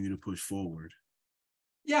you continue to push forward?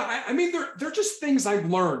 Yeah, I mean, they're just things I've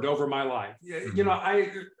learned over my life.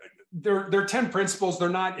 Mm-hmm. They're 10 principles. They're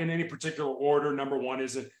not in any particular order. Number 1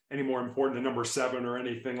 isn't any more important than number 7 or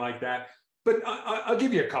anything like that. But I'll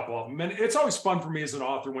give you a couple of them. And it's always fun for me as an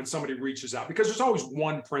author when somebody reaches out, because there's always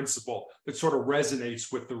one principle that sort of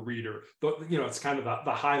resonates with the reader. It's kind of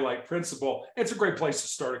the highlight principle. It's a great place to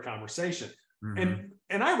start a conversation. Mm-hmm.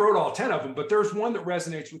 And I wrote all 10 of them, but there's one that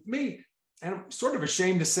resonates with me. And I'm sort of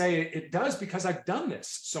ashamed to say it does, because I've done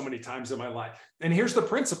this so many times in my life. And here's the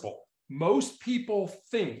principle. Most people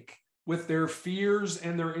think with their fears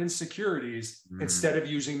and their insecurities instead of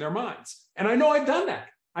using their minds. And I know I've done that.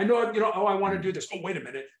 I know, I want to do this. Oh, wait a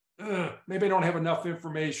minute. Maybe I don't have enough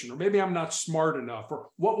information, or maybe I'm not smart enough, or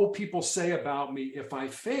what will people say about me if I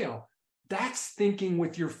fail? That's thinking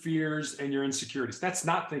with your fears and your insecurities. That's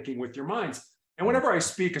not thinking with your minds. And whenever I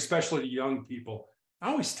speak, especially to young people, I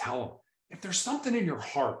always tell them, if there's something in your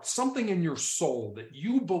heart, something in your soul that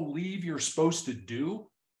you believe you're supposed to do,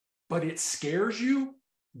 but it scares you,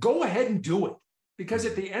 go ahead and do it. Because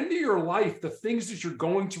at the end of your life, the things that you're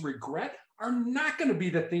going to regret are not going to be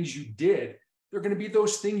the things you did. They're going to be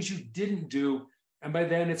those things you didn't do. And by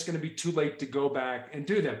then it's going to be too late to go back and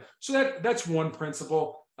do them. So that's one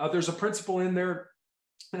principle. There's a principle in there.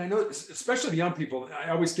 And I know, especially the young people, I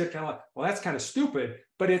always get kind of like, well, that's kind of stupid,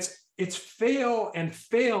 but it's fail and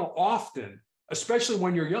fail often, especially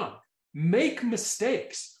when you're young. Make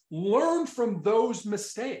mistakes, learn from those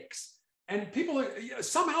mistakes. And people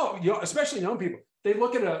somehow, especially young people, they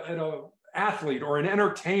look at a athlete or an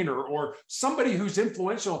entertainer or somebody who's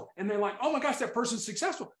influential, and they're like, oh my gosh, that person's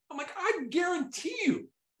successful. I'm like, I guarantee you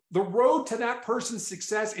the road to that person's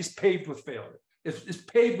success is paved with failure. It's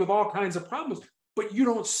paved with all kinds of problems, but you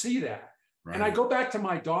don't see that. Right. And I go back to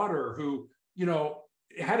my daughter who,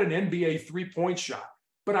 had an NBA 3-point shot,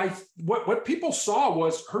 but what people saw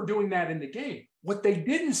was her doing that in the game. What they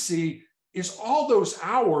didn't see is all those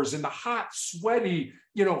hours in the hot, sweaty,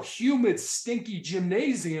 humid, stinky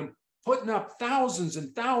gymnasium, putting up thousands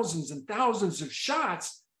and thousands and thousands of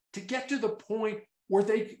shots to get to the point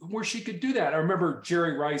where she could do that. I remember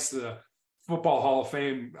Jerry Rice, the Football Hall of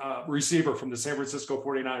Fame receiver from the San Francisco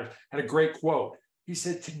 49ers, had a great quote. He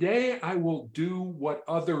said, "Today I will do what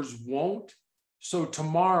others won't, so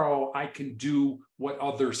tomorrow I can do what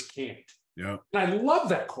others can't." Yeah, and I love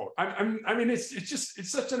that quote. I mean,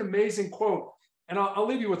 it's such an amazing quote. And I'll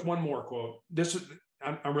leave you with one more quote.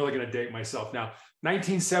 I'm really going to date myself now.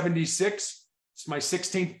 1976. It's my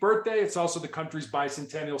 16th birthday. It's also the country's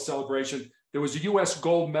bicentennial celebration. There was a U.S.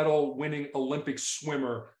 gold medal winning Olympic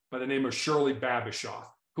swimmer by the name of Shirley Babashoff,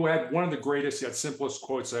 who had one of the greatest yet simplest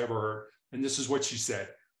quotes I ever heard. And this is what she said: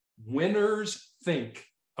 "Winners think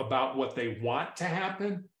about what they want to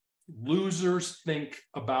happen. Losers think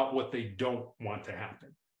about what they don't want to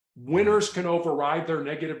happen." Winners can override their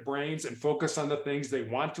negative brains and focus on the things they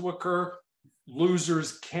want to occur.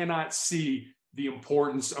 Losers cannot see the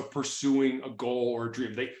importance of pursuing a goal or a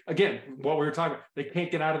dream. Again, what we were talking about, they can't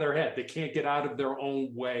get out of their head. They can't get out of their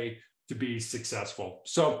own way to be successful.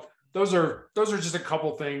 So those are just a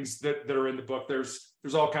couple things that are in the book.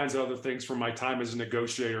 There's all kinds of other things from my time as a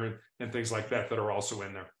negotiator and things like that are also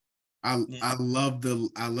in there. I love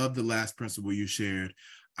the last principle you shared.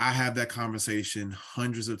 I have that conversation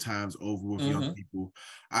hundreds of times over with young people.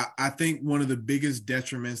 I think one of the biggest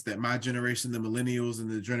detriments that my generation, the millennials, and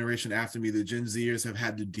the generation after me, the Gen Zers, have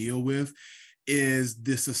had to deal with is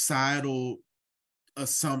the societal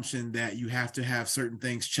assumption that you have to have certain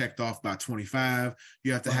things checked off by 25,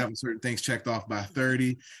 you have to have certain things checked off by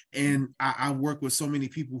 30. And I work with so many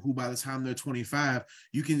people who by the time they're 25,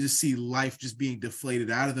 you can just see life just being deflated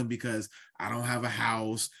out of them because I don't have a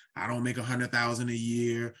house, I don't make $100,000 a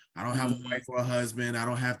year, I don't have a wife or a husband, I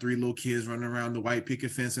don't have 3 little kids running around the white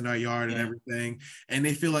picket fence in our yard and everything. And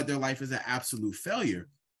they feel like their life is an absolute failure.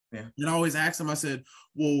 Yeah. And I always ask them, I said,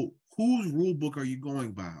 well, whose rule book are you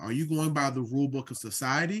going by? Are you going by the rule book of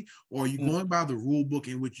society, or are you going by the rule book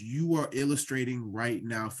in which you are illustrating right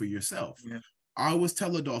now for yourself? Yeah. I always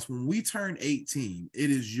tell adults, when we turn 18, it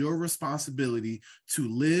is your responsibility to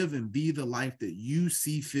live and be the life that you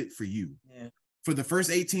see fit for you. Yeah. For the first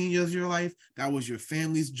 18 years of your life, that was your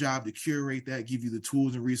family's job to curate that, give you the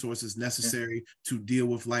tools and resources necessary to deal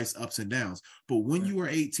with life's ups and downs. But when you are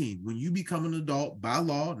 18, when you become an adult by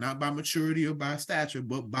law, not by maturity or by stature,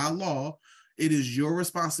 but by law, it is your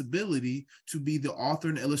responsibility to be the author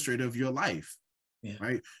and illustrator of your life. Yeah.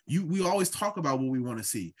 Right. We always talk about what we want to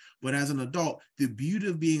see, but as an adult, the beauty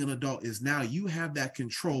of being an adult is now you have that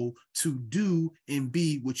control to do and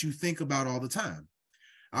be what you think about all the time.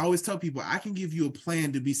 I always tell people, I can give you a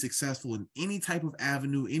plan to be successful in any type of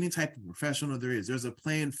avenue, any type of professional there is. There's a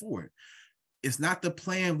plan for it. It's not the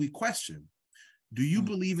plan we question. Do you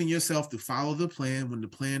believe in yourself to follow the plan when the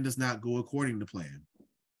plan does not go according to plan?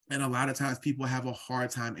 And a lot of times people have a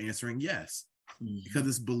hard time answering yes, because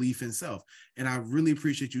it's belief in self. And I really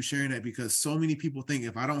appreciate you sharing that, because so many people think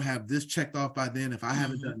if I don't have this checked off by then, if I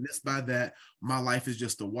haven't done this by that, my life is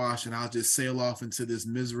just a wash and I'll just sail off into this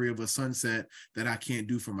misery of a sunset that I can't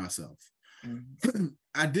do for myself.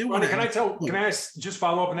 I did want to. Can I just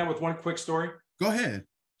follow up on that with one quick story? Go ahead.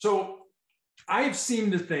 So I've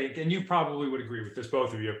seemed to think, and you probably would agree with this,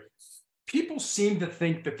 both of you, people seem to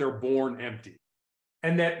think that they're born empty,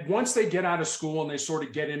 and that once they get out of school and they sort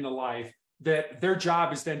of get into life, that their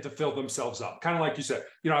job is then to fill themselves up. Kind of like you said,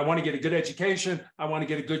 I want to get a good education. I want to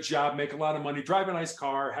get a good job, make a lot of money, drive a nice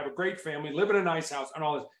car, have a great family, live in a nice house and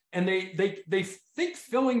all this. And they think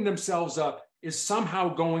filling themselves up is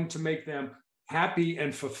somehow going to make them happy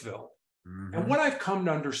and fulfilled. Mm-hmm. And what I've come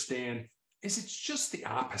to understand is it's just the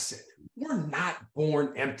opposite. We're not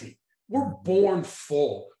born empty. We're born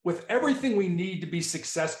full with everything we need to be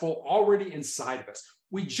successful already inside of us.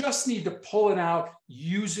 We just need to pull it out,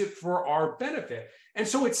 use it for our benefit. And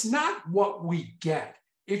so it's not what we get.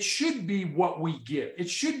 It should be what we give. It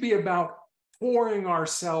should be about pouring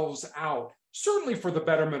ourselves out, certainly for the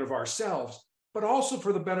betterment of ourselves, but also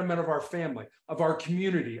for the betterment of our family, of our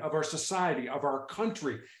community, of our society, of our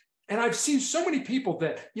country. And I've seen so many people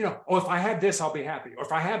that, if I have this, I'll be happy. Or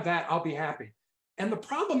if I have that, I'll be happy. And the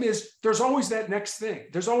problem is there's always that next thing.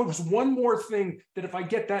 There's always one more thing that if I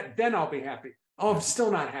get that, then I'll be happy. Oh, I'm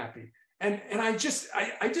still not happy. And I just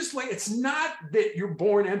like, it's not that you're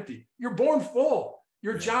born empty. You're born full.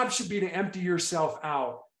 Your job should be to empty yourself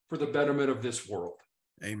out for the betterment of this world.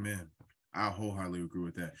 Amen. I wholeheartedly agree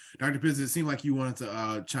with that. Dr. Pitts, it seemed like you wanted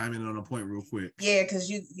to chime in on a point real quick. Yeah, because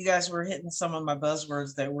you guys were hitting some of my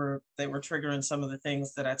buzzwords that were triggering some of the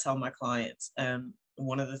things that I tell my clients. And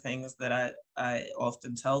one of the things that I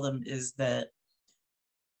often tell them is that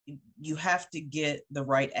you have to get the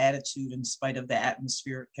right attitude in spite of the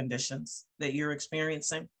atmospheric conditions that you're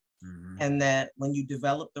experiencing. Mm-hmm. And that when you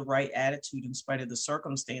develop the right attitude in spite of the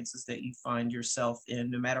circumstances that you find yourself in,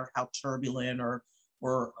 no matter how turbulent or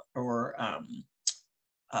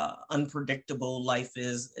unpredictable life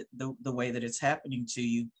is, the way that it's happening to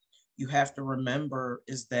you, you have to remember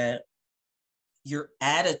is that your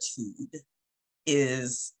attitude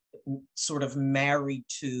is sort of married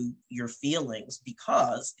to your feelings,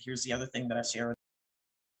 because here's the other thing that I share.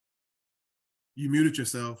 You muted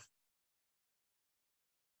yourself.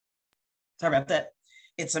 Sorry about that.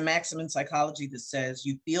 It's a maxim in psychology that says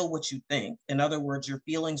you feel what you think. In other words, your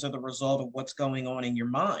feelings are the result of what's going on in your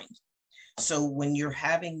mind. So when you're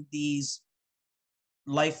having these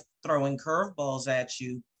life throwing curveballs at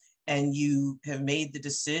you and you have made the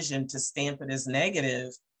decision to stamp it as negative,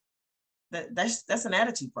 that's an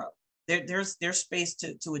attitude problem. There's space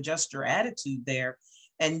to adjust your attitude there.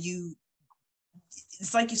 And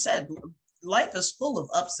it's like you said, life is full of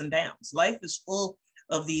ups and downs. Life is full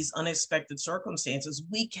of these unexpected circumstances.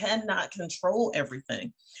 We cannot control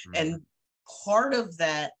everything. Mm-hmm. And part of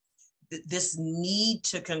that, this need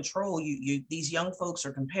to control, these young folks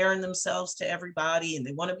are comparing themselves to everybody and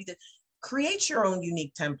they want to be create your own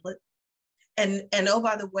unique template. And oh,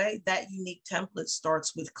 by the way, that unique template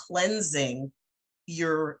starts with cleansing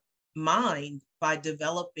your mind by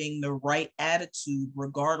developing the right attitude,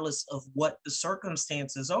 regardless of what the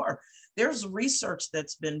circumstances are. There's research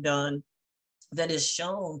that's been done that has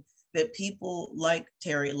shown that people like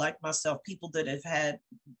Terry, like myself, people that have had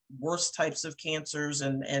worse types of cancers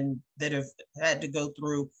and that have had to go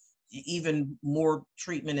through even more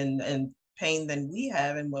treatment and pain than we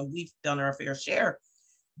have, and when we've done our fair share,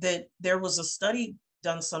 that there was a study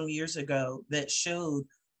done some years ago that showed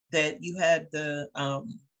that you had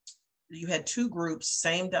two groups,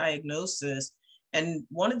 same diagnosis, and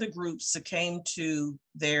one of the groups succumbed to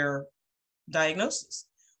their diagnosis,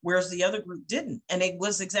 whereas the other group didn't. And it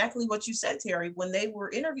was exactly what you said, Terry. When they were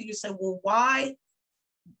interviewed, you said, well, why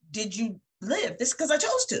did you live? This because I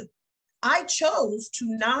chose to. I chose to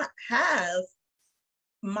not have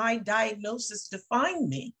my diagnosis define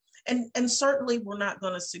me. And certainly we're not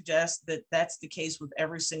going to suggest that that's the case with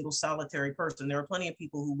every single solitary person. There are plenty of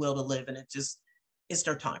people who will to live, and it's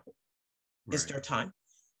their time. Right. It's their time.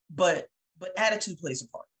 But attitude plays a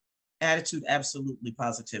part. Attitude absolutely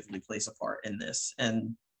positively plays a part in this.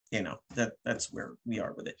 And that's where we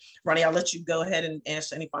are with it. Ronnie, I'll let you go ahead and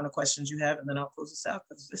answer any final questions you have, and then I'll close this out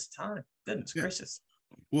because it's time. Goodness gracious.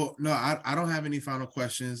 Well, no, I don't have any final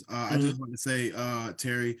questions. I just want to say,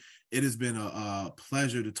 Terry, it has been a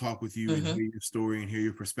pleasure to talk with you and hear your story and hear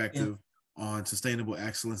your perspective on sustainable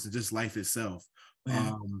excellence and just life itself.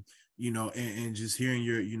 And just hearing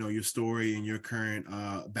your story and your current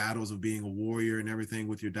battles of being a warrior and everything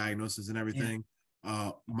with your diagnosis and everything.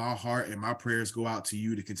 My heart and my prayers go out to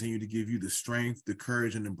you to continue to give you the strength, the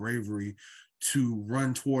courage, and the bravery to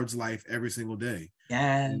run towards life every single day.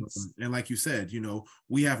 Yes. And like you said,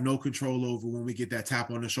 we have no control over when we get that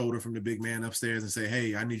tap on the shoulder from the big man upstairs and say,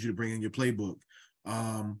 hey, I need you to bring in your playbook.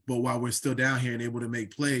 But while we're still down here and able to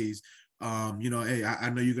make plays, hey, I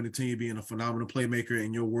know you're going to continue being a phenomenal playmaker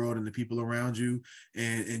in your world and the people around you.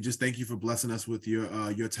 And just thank you for blessing us with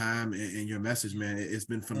your time and your message, man. It's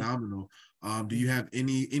been phenomenal. Do you have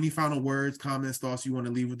any final words, comments, thoughts you want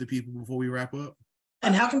to leave with the people before we wrap up?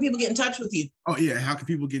 And how can people get in touch with you? Oh yeah, how can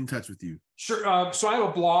people get in touch with you? Sure. So I have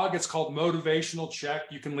a blog. It's called Motivational Check.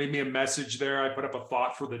 You can leave me a message there. I put up a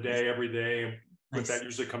thought for the day every day. With that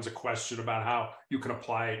usually comes a question about how you can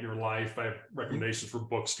apply it in your life. I have recommendations for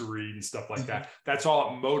books to read and stuff like that. That's all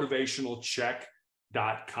at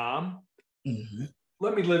motivationalcheck.com.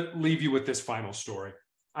 Let me leave you with this final story.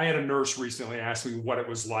 I had a nurse recently ask me what it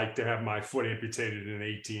was like to have my foot amputated in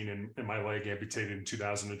 2018 and my leg amputated in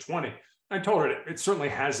 2020. I told her it certainly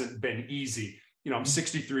hasn't been easy. You know, I'm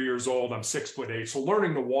 63 years old, I'm 6'8". So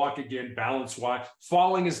learning to walk again, balance-wise,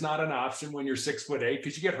 falling is not an option when you're 6'8"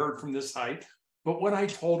 because you get hurt from this height. But what I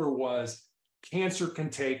told her was, cancer can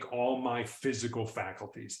take all my physical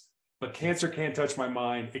faculties, but cancer can't touch my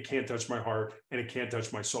mind, it can't touch my heart, and it can't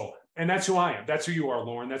touch my soul. And that's who I am. That's who you are,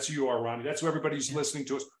 Lauren. That's who you are, Ronnie. That's who everybody who's listening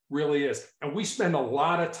to us really is. And we spend a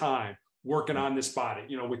lot of time working on this body.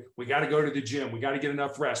 You know, we got to go to the gym. We got to get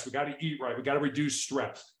enough rest. We got to eat right. We got to reduce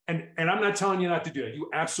stress. And I'm not telling you not to do that. You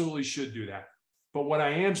absolutely should do that. But what I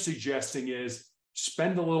am suggesting is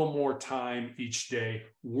spend a little more time each day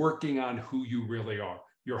working on who you really are,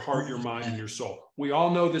 your heart, your mind, and your soul. We all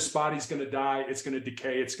know this body's going to die. It's going to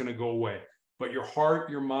decay. It's going to go away. But your heart,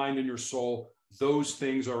 your mind, and your soul, those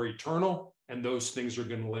things are eternal, and those things are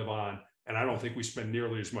going to live on. And I don't think we spend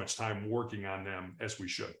nearly as much time working on them as we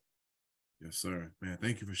should. Yes, sir. Man,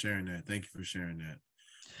 thank you for sharing that. Thank you for sharing that.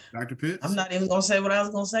 Dr. Pitts? I'm not even going to say what I was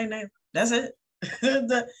going to say now. That's it.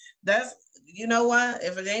 That's, you know what?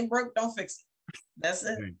 If it ain't broke, don't fix it. That's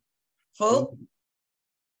it. Okay. Full.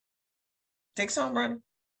 Take us home, Ronnie.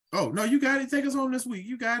 Oh, no, you got it. Take us home this week.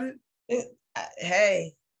 You got it.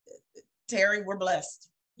 Hey, Terry, we're blessed.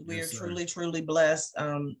 We are truly, truly blessed.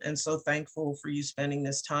 And so thankful for you spending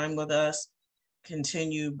this time with us.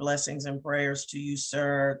 Continued blessings and prayers to you,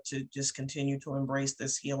 sir, to just continue to embrace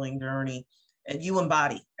this healing journey. And you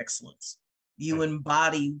embody excellence. You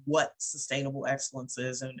embody what sustainable excellence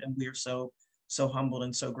is. And we are so humbled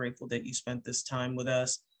and so grateful that you spent this time with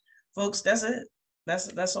us. Folks, that's it.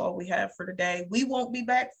 That's all we have for today. We won't be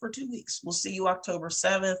back for 2 weeks. We'll see you October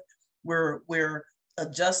 7th. We're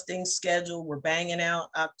adjusting schedule. We're banging out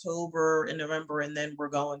October and November, and then we're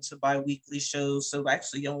going to bi-weekly shows. So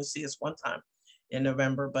actually you only see us one time in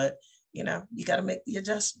November, but you know, you got to make the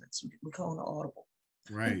adjustments. We call it audible.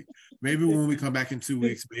 Right. Maybe when we come back in 2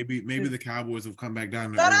 weeks, maybe the Cowboys will come back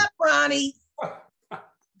down. Shut up, Ronnie.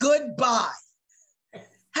 Goodbye.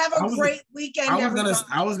 Have a great weekend.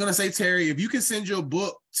 I was gonna say, Terry, if you can send your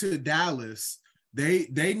book to Dallas, they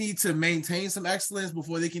need to maintain some excellence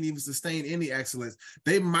before they can even sustain any excellence.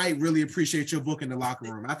 They might really appreciate your book in the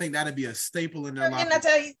locker room. I think that'd be a staple in their locker room. Didn't I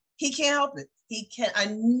tell you? He can't help it. He can't. I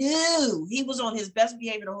knew he was on his best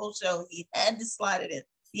behavior the whole show. He had to slide it in.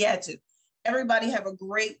 He had to. Everybody have a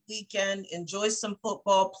great weekend. Enjoy some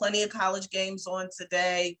football. Plenty of college games on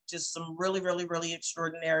today. Just some really, really, really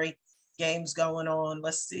extraordinary games going on.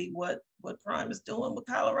 Let's see what Prime is doing with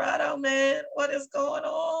Colorado, man. What is going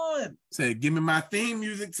on? Say, give me my theme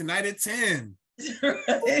music tonight at 10. Right?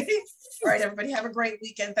 All right, everybody have a great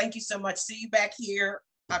weekend. Thank you so much. See you back here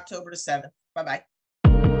October the 7th. Bye-bye.